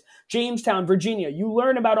Massachusetts, Jamestown, Virginia. You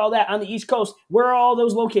learn about all that on the East Coast. Where are all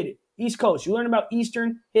those located? East Coast. You learn about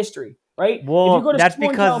Eastern history, right? Well, that's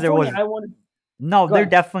because No, Go they're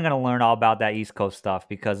ahead. definitely going to learn all about that East Coast stuff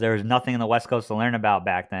because there was nothing in the West Coast to learn about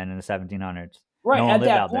back then in the 1700s. Right, No one at lived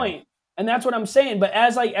that out there. point. And that's what I'm saying. But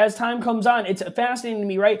as time comes on, it's fascinating to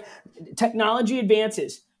me, right? Technology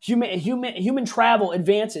advances. Human travel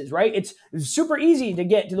advances, right? It's super easy to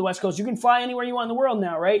get to the West Coast. You can fly anywhere you want in the world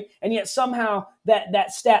now, right? And yet somehow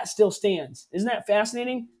that stat still stands. Isn't that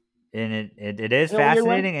fascinating? And it is In a weird way?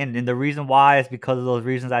 fascinating. And the reason why is because of those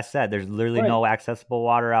reasons I said. There's literally Right. no accessible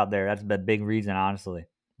water out there. That's the big reason, honestly,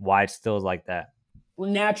 why it still is like that.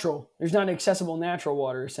 Natural. There's not accessible natural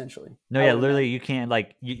water, essentially. No, I yeah, would literally, imagine. you can't,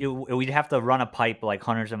 like, we'd have to run a pipe like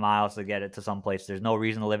hundreds of miles to get it to some place. There's no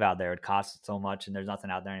reason to live out there. It costs so much, and there's nothing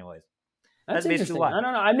out there anyways. That's That's basically interesting. why. I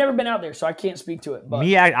don't know. I've never been out there, so I can't speak to it. But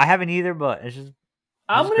I haven't either, but it's just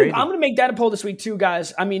I'm crazy. gonna make that a poll this week too,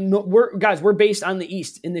 guys. I mean, we're based on the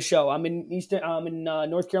East in the show. I'm in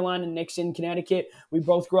North Carolina, Nick's in Connecticut. We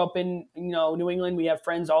both grew up in New England. We have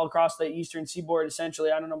friends all across the Eastern Seaboard.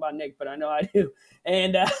 Essentially, I don't know about Nick, but I know I do.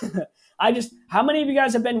 And how many of you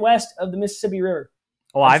guys have been west of the Mississippi River?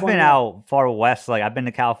 Oh, I just I've want been to know. out far west. Like, I've been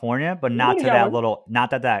to California, but You've been not to to that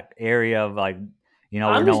California. that area of, like,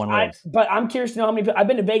 where no one lives. But I'm curious to know how many. I've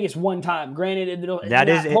been to Vegas one time. Granted, in That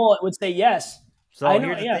is that it. poll, it would say yes. I So know.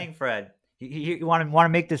 here's the Yeah, thing, Fred. You want to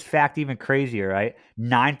make this fact even crazier, right?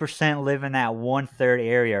 9% live in that 1/3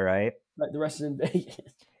 area, right? but the rest is in Vegas.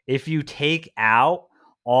 If you take out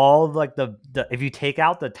all like if you take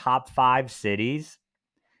out the top 5 cities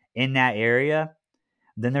in that area,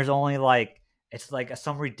 then there's only like it's like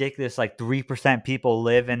some ridiculous like 3% people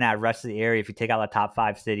live in that rest of the area if you take out the top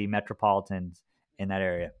 5 city metropolitans in that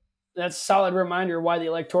area. That's a solid reminder why the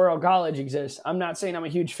Electoral College exists. I'm not saying I'm a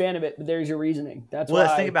huge fan of it, but there's your reasoning. That's Well,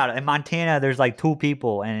 let's think why. about it. In Montana, there's like 2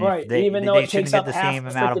 people, and if Right. Even though they it takes shouldn't get up the half same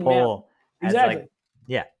the amount of freaking map. poll as Exactly. like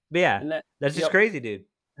yeah, And that, that's just yep. crazy, dude.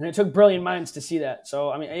 And it took brilliant minds to see that. So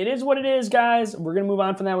I mean, it is what it is, guys. We're gonna move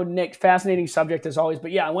on from that with Nick. Fascinating subject as always.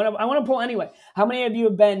 But yeah, I want to pull anyway. How many of you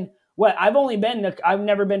have been? What I've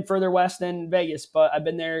never been further west than Vegas, but I've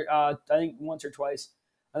been there. I think once or twice.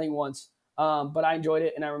 I think once. But I enjoyed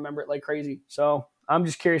it and I remember it like crazy. So I'm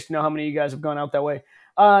just curious to know how many of you guys have gone out that way.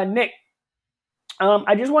 Nick,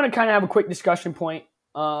 I just want to kind of have a quick discussion point,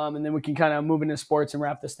 and then we can kind of move into sports and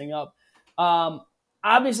wrap this thing up.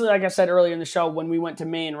 Obviously, like I said earlier in the show, when we went to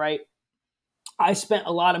Maine, right, I spent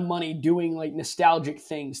a lot of money doing like nostalgic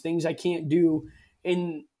things I can't do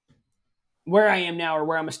in where I am now or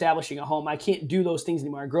where I'm establishing a home. I can't do those things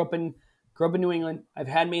anymore. I grew up in New England. I've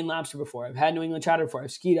had Maine lobster before. I've had New England chowder before.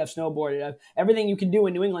 I've skied. I've snowboarded. Everything you can do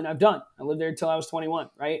in New England, I've done. I lived there until I was 21,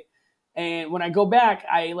 right? And when I go back,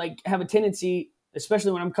 I like have a tendency,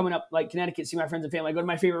 especially when I'm coming up like Connecticut, see my friends and family. I go to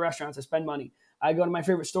my favorite restaurants. I spend money. I go to my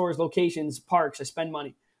favorite stores, locations, parks. I spend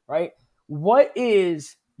money, right? What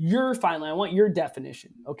is your finally? I want your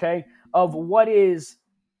definition, okay, of what is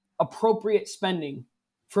appropriate spending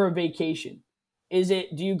for a vacation. Is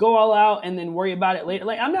it, do you go all out and then worry about it later?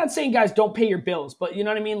 Like, I'm not saying guys don't pay your bills, but you know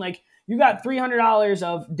what I mean? Like, you got $300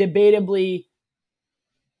 of debatably,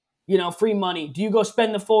 free money. Do you go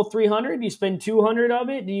spend the full 300? Do you spend 200 of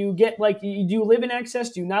it? Do you get do you live in excess?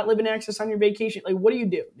 Do you not live in excess on your vacation? Like, what do you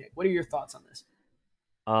do, Nick? What are your thoughts on this?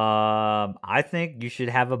 I think you should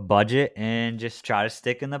have a budget and just try to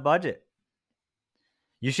stick in the budget.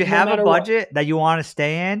 You should have a budget that you want to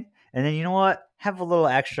stay in, and then you know what? Have a little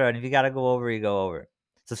extra, and if you got to go over, you go over.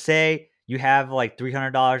 So say you have like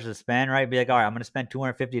 $300 to spend, right? Be like, all right, I'm going to spend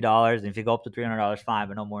 $250, and if you go up to $300, fine,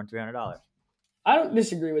 but no more than $300. I don't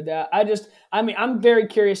disagree with that. I'm very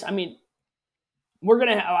curious. I mean, we're going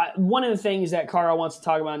to have one of the things that Carl wants to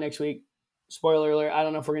talk about next week. Spoiler alert. I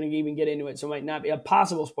don't know if we're going to even get into it. So it might not be a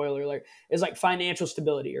possible spoiler alert is like financial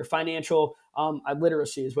stability or financial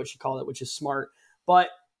literacy is what she called it, which is smart. But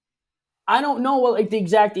I don't know what like the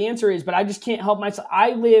exact answer is, but I just can't help myself. I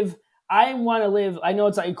want to live. I know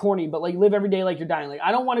it's like corny, but like live every day like you're dying. Like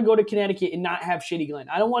I don't want to go to Connecticut and not have shitty Glen.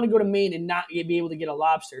 I don't want to go to Maine and not be able to get a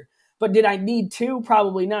lobster. But did I need to?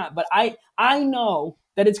 Probably not. But I know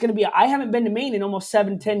that it's going to be. I haven't been to Maine in almost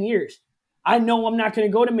 7-10 years. I know I'm not going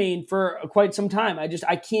to go to Maine for quite some time.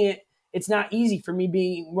 I can't. It's not easy for me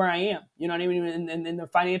being where I am. You know what I mean? And the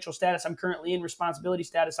financial status I'm currently in, responsibility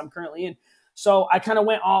status I'm currently in. So I kind of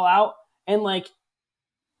went all out. And like,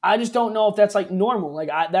 I just don't know if that's like normal. Like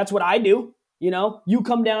that's what I do. You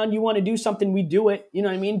come down, you want to do something, we do it. You know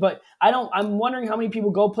what I mean? But I'm wondering how many people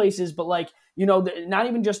go places, but like, not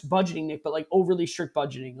even just budgeting, Nick, but like overly strict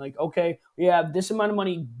budgeting. Like, okay, we have this amount of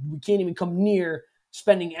money. We can't even come near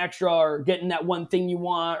spending extra or getting that one thing you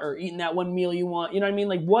want or eating that one meal you want. You know what I mean?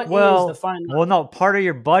 Like what is the fine line? Well, no, part of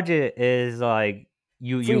your budget is like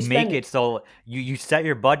you Free make spending. it so you set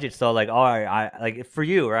your budget so like, all right, like for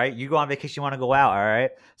you, right? You go on vacation, you want to go out, all right?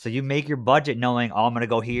 So you make your budget knowing, oh, I'm gonna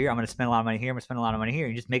go here, I'm gonna spend a lot of money here, I'm gonna spend a lot of money here.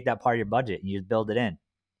 You just make that part of your budget and you just build it in.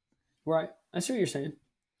 Right. I see what you're saying.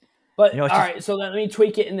 But It's all just right, so let me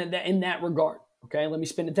tweak it in that regard. Okay, let me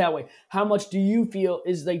spin it that way. How much do you feel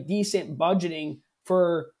is like decent budgeting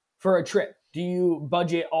for a trip? Do you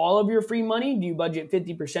budget all of your free money? Do you budget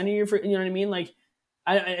 50% of your free? You know what I mean? Like,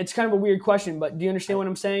 it's kind of a weird question, but do you understand what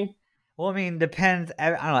I'm saying? well, I mean, depends.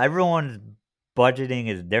 I don't know. Everyone's budgeting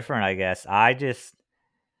is different, I guess. I don't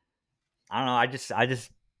know. I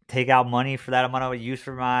just take out money for that amount I would use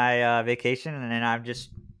for my vacation, and then I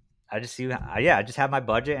just see, yeah, I just have my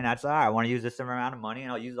budget, and that's all right. I want to use this amount of money,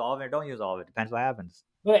 and I'll use all of it or don't use all of it. Depends what happens.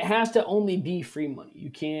 But it has to only be free money.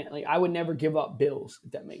 You can't like I would never give up bills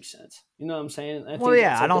if that makes sense. You know what I'm saying? I Well, think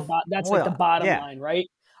yeah, I don't. that's like the Well, bottom yeah. line, right?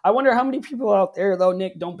 I wonder how many people out there though,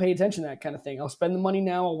 Nick, don't pay attention to that kind of thing. I'll spend the money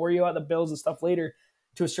now. I'll worry about the bills and stuff later.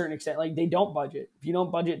 To a certain extent, like they don't budget. If you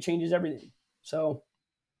don't budget, it changes everything. So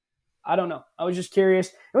I don't know. I was just curious.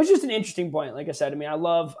 It was just an interesting point. Like I said, I mean, I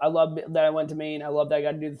love that I went to Maine. I love that I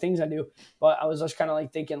got to do the things I do. But I was just kind of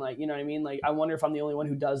like thinking, like, you know what I mean? Like, I wonder if I'm the only one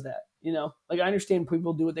who does that. You know, like I understand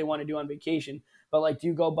people do what they want to do on vacation, but like, do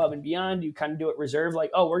you go above and beyond? Do you kind of do it reserved? Like,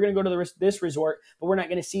 oh, we're gonna go to this resort, but we're not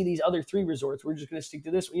gonna see these other 3 resorts. We're just gonna stick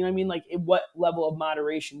to this. You know what I mean? Like, what level of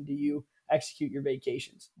moderation do you execute your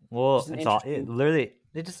vacations? Well, it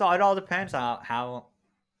all depends on how.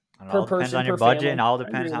 And it Per all depends person, on your per budget, family. and all I agree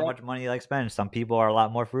depends with how that. much money you like spend. Some people are a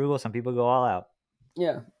lot more frugal. Some people go all out.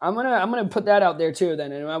 Yeah, I'm gonna put that out there too.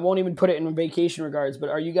 Then, and I won't even put it in vacation regards. But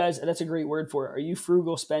are you guys? That's a great word for it. Are you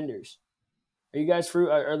frugal spenders? Are you guys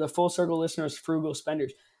are the full circle listeners frugal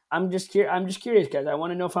spenders? I'm just curious, guys. I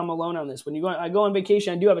want to know if I'm alone on this. When I go on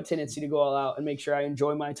vacation, I do have a tendency to go all out and make sure I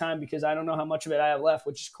enjoy my time because I don't know how much of it I have left,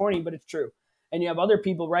 which is corny, but it's true. And you have other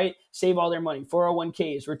people, right? Save all their money,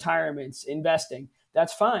 401ks, retirements, investing.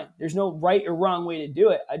 That's fine. There's no right or wrong way to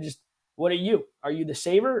do it. What are you? Are you the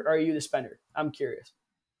saver or are you the spender? I'm curious.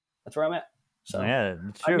 That's where I'm at. So yeah,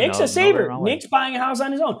 it's true. Nick's No, a saver. wrong way. Nick's buying a house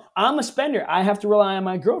on his own. I'm a spender. I have to rely on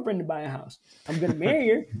my girlfriend to buy a house. I'm going to marry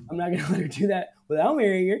her. I'm not going to let her do that without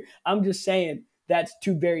marrying her. I'm just saying that's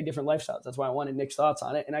 2 very different lifestyles. That's why I wanted Nick's thoughts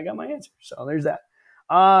on it, and I got my answer. So there's that.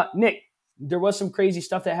 Nick, there was some crazy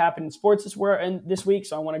stuff that happened in sports this week,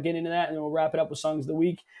 so I want to get into that, and then we'll wrap it up with songs of the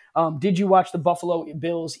week. Did you watch the Buffalo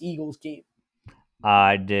Bills-Eagles game?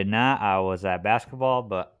 I did not. I was at basketball,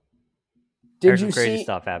 but Did some you crazy see?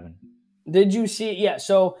 stuff happened. Did you see? Yeah.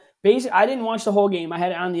 So basically, I didn't watch the whole game. I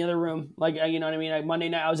had it on the other room. Like, you know what I mean? Like Monday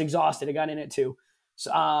night, I was exhausted. I got in at 2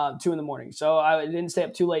 in the morning. So I didn't stay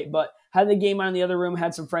up too late, but had the game on in the other room,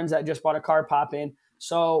 had some friends that just bought a car pop in.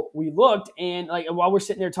 So we looked, and like while we're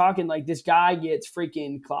sitting there talking, like this guy gets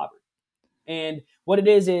freaking clobbered. And what it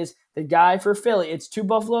is the guy for Philly, it's 2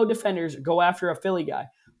 Buffalo defenders go after a Philly guy.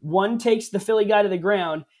 One takes the Philly guy to the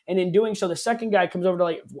ground, and in doing so, the second guy comes over to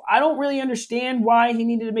like, I don't really understand why he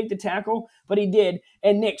needed to make the tackle, but he did.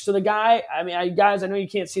 And Nick, so the guy, guys, I know you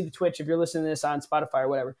can't see the Twitch if you're listening to this on Spotify or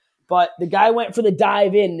whatever, but the guy went for the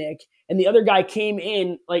dive in, Nick, and the other guy came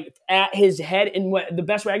in like at his head, and what the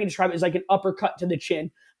best way I can describe it is like an uppercut to the chin,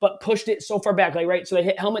 but pushed it so far back, like right, so they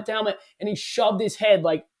hit helmet to helmet, and he shoved his head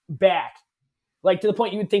like back, like to the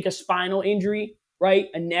point you would think a spinal injury, right?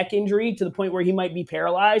 A neck injury to the point where he might be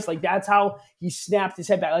paralyzed. Like that's how he snapped his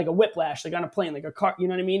head back, like a whiplash, like on a plane, like a car, you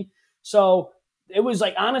know what I mean? So it was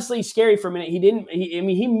like honestly scary for a minute.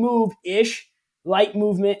 He moved-ish, light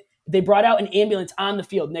movement. They brought out an ambulance on the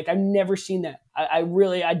field. Nick, I've never seen that. I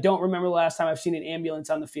don't remember the last time I've seen an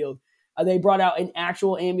ambulance on the field. They brought out an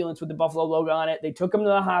actual ambulance with the Buffalo logo on it. They took him to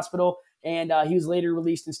the hospital, and he was later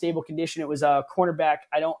released in stable condition. It was a cornerback.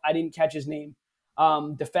 I didn't catch his name,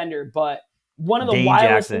 defender, but one of the Dane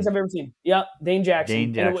wildest Jackson. things I've ever seen. Yep, Dane Jackson.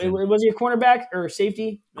 Dane Jackson. Was he a cornerback or a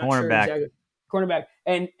safety? Not Cornerback. Sure exactly. Cornerback.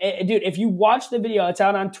 And dude, if you watch the video, it's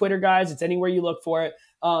out on Twitter, guys. It's anywhere you look for it.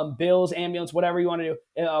 Bills, ambulance, whatever you want to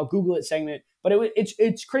do. I'll Google it segment. But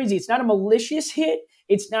it's crazy. It's not a malicious hit.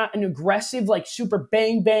 It's not an aggressive, like super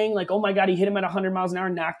bang, bang, like, oh my God, he hit him at 100 miles an hour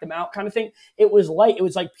and knocked him out kind of thing. It was light. It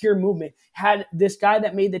was like pure movement. Had this guy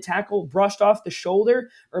that made the tackle brushed off the shoulder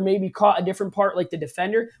or maybe caught a different part like the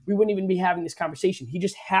defender, we wouldn't even be having this conversation. He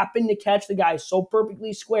just happened to catch the guy so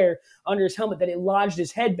perfectly square under his helmet that it lodged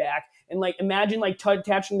his head back. And like, imagine like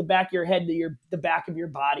attaching the back of your head to the back of your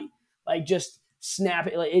body. Like just snap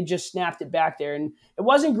it, like it just snapped it back there, and it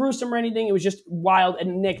wasn't gruesome or anything. It was just wild.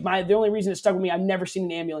 And Nick, the only reason it stuck with me, I've never seen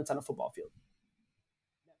an ambulance on a football field.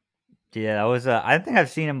 Yeah, that was. I think I've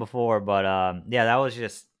seen him before, but yeah, that was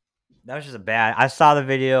just a bad. I saw the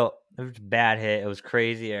video. It was a bad hit. It was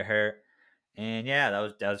crazy. It hurt. And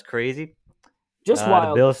yeah, that was crazy. Just The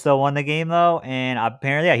wild. Bills still won the game though, and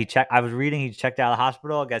apparently, yeah, he checked. I was reading he checked out of the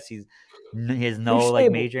hospital. I guess he has no like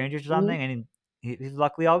stable. major injuries or Mhm. something, and he's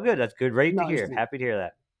luckily all good. That's good. Great to No, he's hear. cool. Happy to hear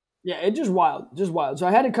that. Yeah, it's just wild. Just wild. So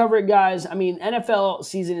I had to cover it, guys. I mean, NFL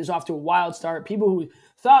season is off to a wild start. People who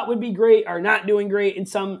thought would be great are not doing great in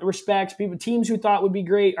some respects. Teams who thought would be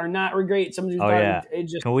great are not great. Some who Oh thought yeah, it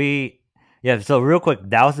just can we? Yeah. So real quick,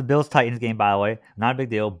 that was the Bills Titans game, by the way. Not a big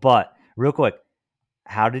deal, but real quick,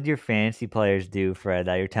 how did your fantasy players do, Fred?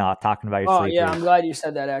 That you're talking about your Oh yeah, I'm sleepers. glad you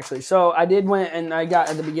said that actually. So I did went and I got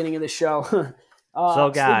at the beginning of the show.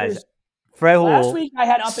 So guys, Sleepers. Fred Last Hool, week I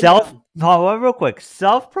had up and down. real quick, Oh my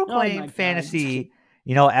self-proclaimed god. fantasy,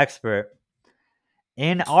 expert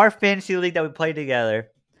in our fantasy league that we played together.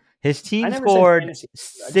 His I team never said scored fantasy. I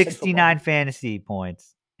just said 69 football. fantasy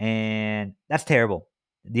points, and that's terrible.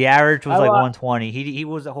 The average was I like lost, 120. He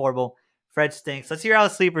was horrible. Fred stinks. Let's hear how the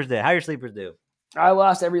sleepers did. How your sleepers do? I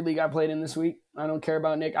lost every league I played in this week. I don't care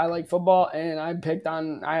about Nick. I like football, and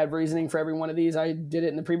I had reasoning for every one of these. I did it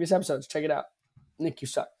in the previous episodes. Check it out. Nick, you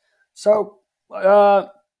suck. So, Evan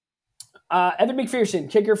McPherson,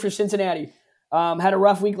 kicker for Cincinnati, had a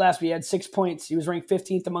rough week last week. He had 6 points. He was ranked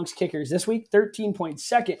 15th amongst kickers. This week, 13 points,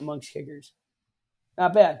 second amongst kickers.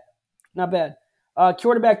 Not bad. Not bad.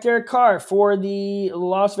 Quarterback Derek Carr for the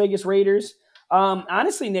Las Vegas Raiders.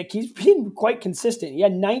 Honestly, Nick, he's been quite consistent. He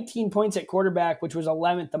had 19 points at quarterback, which was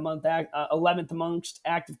 11th amongst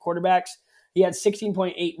active quarterbacks. He had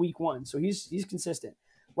 16.8 week one, so he's consistent.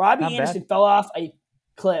 Robbie Not Anderson bad. fell off a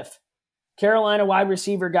cliff. Carolina wide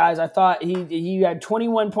receiver, guys. I thought he had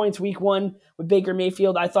 21 points week one with Baker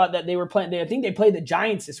Mayfield. I thought that they were playing. I think they played the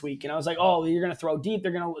Giants this week, and I was like, oh, you're going to throw deep.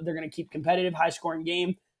 They're going to keep competitive, high scoring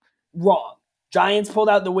game. Wrong. Giants pulled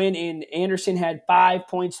out the win, and Anderson had 5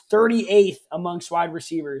 points, 38th amongst wide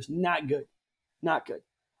receivers. Not good. Not good.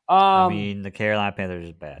 I mean, the Carolina Panthers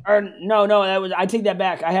is bad. I take that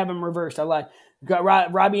back. I have him reversed. I lied.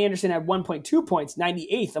 Robbie Anderson had 1.2 points,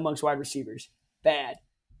 98th amongst wide receivers. Bad.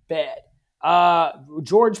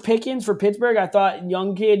 George Pickens for Pittsburgh. I thought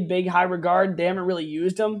young kid, big high regard. They haven't really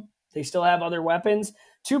used him. They still have other weapons.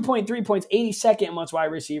 2.3 points, 82nd amongst wide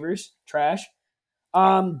receivers. Trash.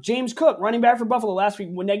 James Cook, running back for Buffalo last week,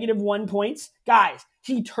 with -1 points. Guys,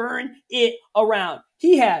 he turned it around.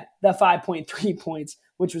 He had the 5.3 points,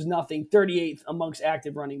 which was nothing, 38th amongst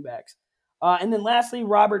active running backs. And then lastly,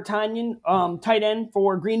 Robert Tonyan, tight end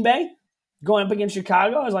for Green Bay, going up against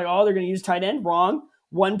Chicago. I was like, oh, they're going to use tight end. Wrong.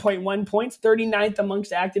 1.1 points, 39th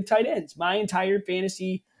amongst active tight ends. My entire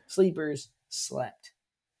fantasy sleepers slept.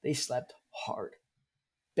 They slept hard.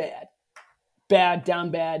 Bad,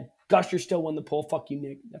 down bad. Gusher still won the poll. Fuck you,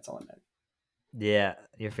 Nick. That's all I meant. Yeah,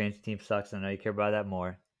 your fantasy team sucks. I know you care about that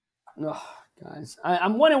more. Oh, guys.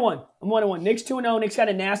 I'm 1-1. I'm 1-1. Nick's 2-0. Nick's got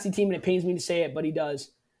a nasty team, and it pains me to say it, but he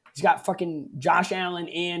does. He's got fucking Josh Allen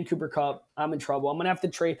and Cooper Kupp. I'm in trouble. I'm going to have to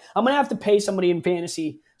trade. I'm going to have to pay somebody in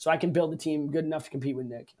fantasy so I can build a team good enough to compete with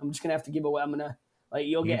Nick. I'm just going to have to give away. I'm going to,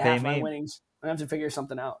 you'll get half my winnings. I'm going to have to figure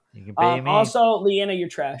something out. You can pay me. Also, Leanna, you're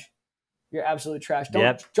trash. You're absolute trash.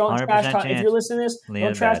 Don't trash talk. If you're listening to this,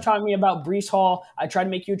 don't trash talk me about Breece Hall. I tried to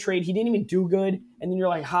make you a trade. He didn't even do good. And then you're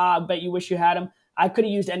like, I bet you wish you had him. I could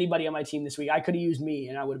have used anybody on my team this week. I could have used me,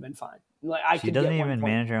 and I would have been fine. She doesn't even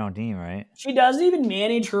manage her own team, right? She doesn't even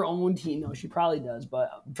manage her own team. No, she probably does. But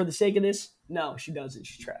for the sake of this, no, she doesn't.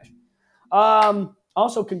 She's trash.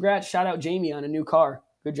 Also, congrats. Shout out Jamie on a new car.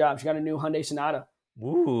 Good job. She got a new Hyundai Sonata.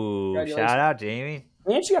 Ooh, shout out Jamie.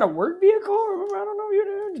 And she got a work vehicle. I don't know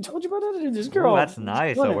if I told you about that. This girl. Ooh, that's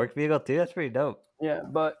nice. A work vehicle too. That's pretty dope. Yeah,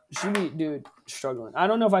 but struggling. I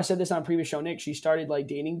don't know if I said this on a previous show, Nick. She started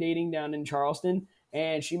dating down in Charleston,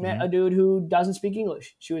 and she met a dude who doesn't speak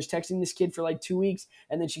English. She was texting this kid for 2 weeks,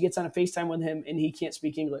 and then she gets on a FaceTime with him, and he can't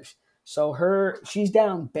speak English. So she's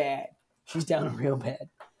down bad. She's down real bad.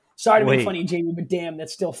 Sorry to make funny, Jamie, but damn,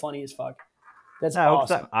 that's still funny as fuck. That's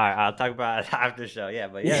awesome. All right, I'll talk about it after the show. Yeah,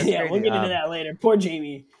 but yeah, we'll get into that later. Poor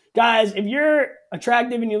Jamie. Guys, if you're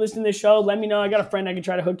attractive and you listen to this show, let me know. I got a friend I can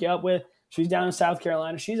try to hook you up with. She's down in South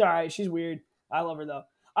Carolina. She's all right. She's weird. I love her, though.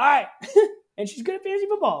 All right. And she's good at fantasy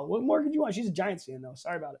football. What more could you want? She's a Giants fan, though.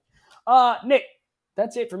 Sorry about it. Nick,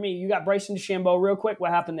 that's it for me. You got Bryson DeChambeau real quick.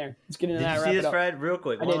 What happened there? Let's get into that. Did you see this, Fred? Real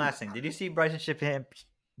quick. One last thing. Did you see Bryson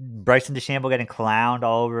DeChambeau getting clowned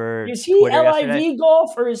all over Is he Twitter LIV yesterday?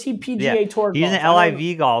 golf or is he PGA Tour golf? He's in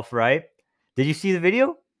LIV golf, right? Did you see the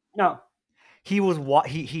video? No. He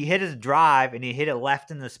hit his drive and he hit it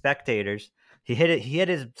left in the spectators. He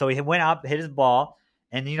went up, hit his ball,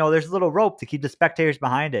 and there's a little rope to keep the spectators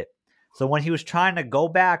behind it. So when he was trying to go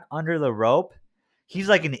back under the rope, he's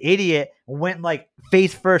like an idiot, went like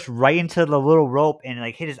face first right into the little rope and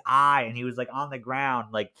like hit his eye, and he was like on the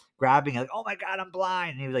ground like grabbing like, oh my god, I'm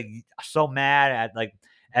blind. And he was like so mad at like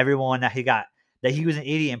everyone that he was an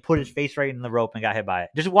idiot and put his face right in the rope and got hit by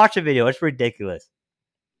it. Just watch the video. It's ridiculous.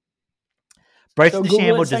 Bryson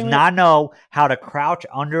DeChambeau does not know how to crouch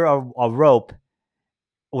under a rope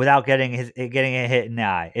without getting a hit in the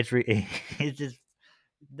eye. It's just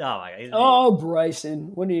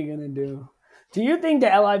Bryson, what are you gonna do? Do you think the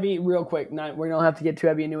LIV, real quick, we don't have to get too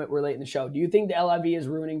heavy into it, we're late in the show. Do you think the LIV is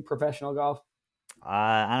ruining professional golf?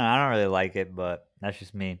 I don't really like it, but that's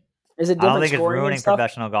just me. Is it different? I don't think it's ruining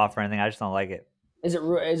professional golf or anything. I just don't like it. Is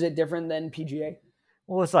it different than PGA?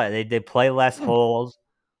 Well, it's like they play less holes.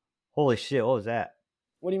 Holy shit, what was that?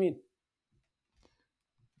 What do you mean?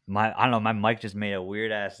 I don't know, my mic just made a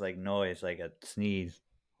weird ass like noise, like a sneeze.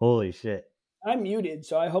 Holy shit. I'm muted,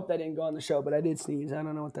 so I hope that didn't go on the show, but I did sneeze. I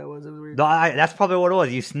don't know what that was. It was weird. No, that's probably what it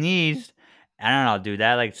was. You sneezed. I don't know, dude.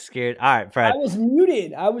 That like scared. All right, Fred. I was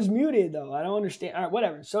muted, though. I don't understand. All right,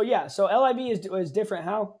 whatever. So, yeah. So, LIV is different.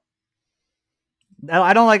 How?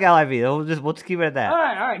 I don't like LIV. We'll just keep it at that. All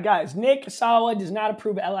right, guys. Nick Sawa does not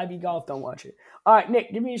approve of LIV golf. Don't watch it. All right,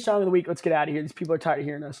 Nick, give me your song of the week. Let's get out of here. These people are tired of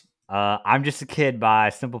hearing us. I'm Just a Kid by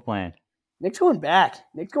Simple Plan. Nick's going back.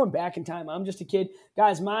 Nick's going back in time. I'm Just a Kid.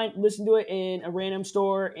 Guys, listen to it in a random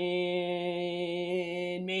store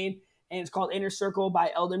in Maine, and it's called Inner Circle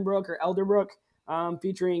by Elderbrook,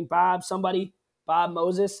 featuring Bob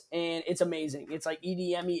Moses, and it's amazing. It's like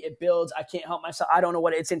EDM-y. It builds. I can't help myself. I don't know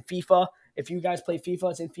what it's in FIFA. If you guys play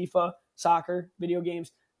FIFA, it's in FIFA, soccer, video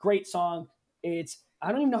games. Great song.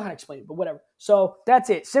 I don't even know how to explain it, but whatever. So that's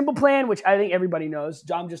it. Simple Plan, which I think everybody knows.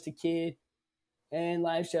 I'm Just a Kid. And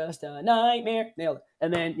life's just a nightmare. Nailed it.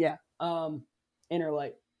 And then, Inner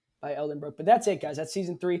Light by Eldenbrook. But that's it, guys. That's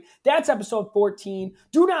season 3. That's episode 14.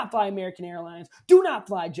 Do not fly American Airlines. Do not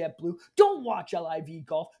fly JetBlue. Don't watch LIV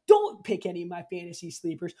Golf. Don't pick any of my fantasy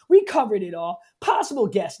sleepers. We covered it all. Possible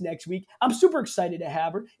guest next week. I'm super excited to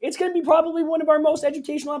have her. It's going to be probably one of our most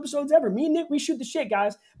educational episodes ever. Me and Nick, we shoot the shit,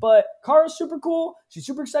 guys. But Kara's super cool. She's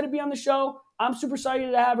super excited to be on the show. I'm super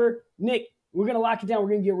excited to have her. Nick, we're going to lock it down. We're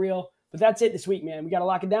going to get real. But that's it this week, man. We got to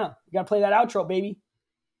lock it down. We got to play that outro, baby.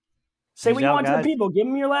 Say what you want to the people. Give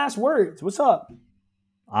them your last words. What's up?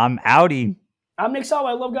 I'm outie. I'm Nick Sawa.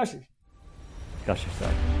 I love Gushers. Gushers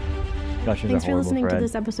suck. Gushers Thanks for listening Fred. to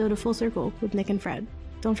this episode of Full Circle with Nick and Fred.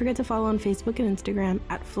 Don't forget to follow on Facebook and Instagram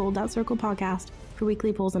at full.circlepodcast for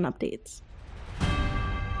weekly polls and updates.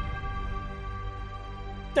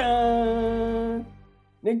 Dun.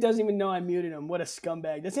 Nick doesn't even know I muted him. What a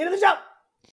scumbag. That's the end of the show.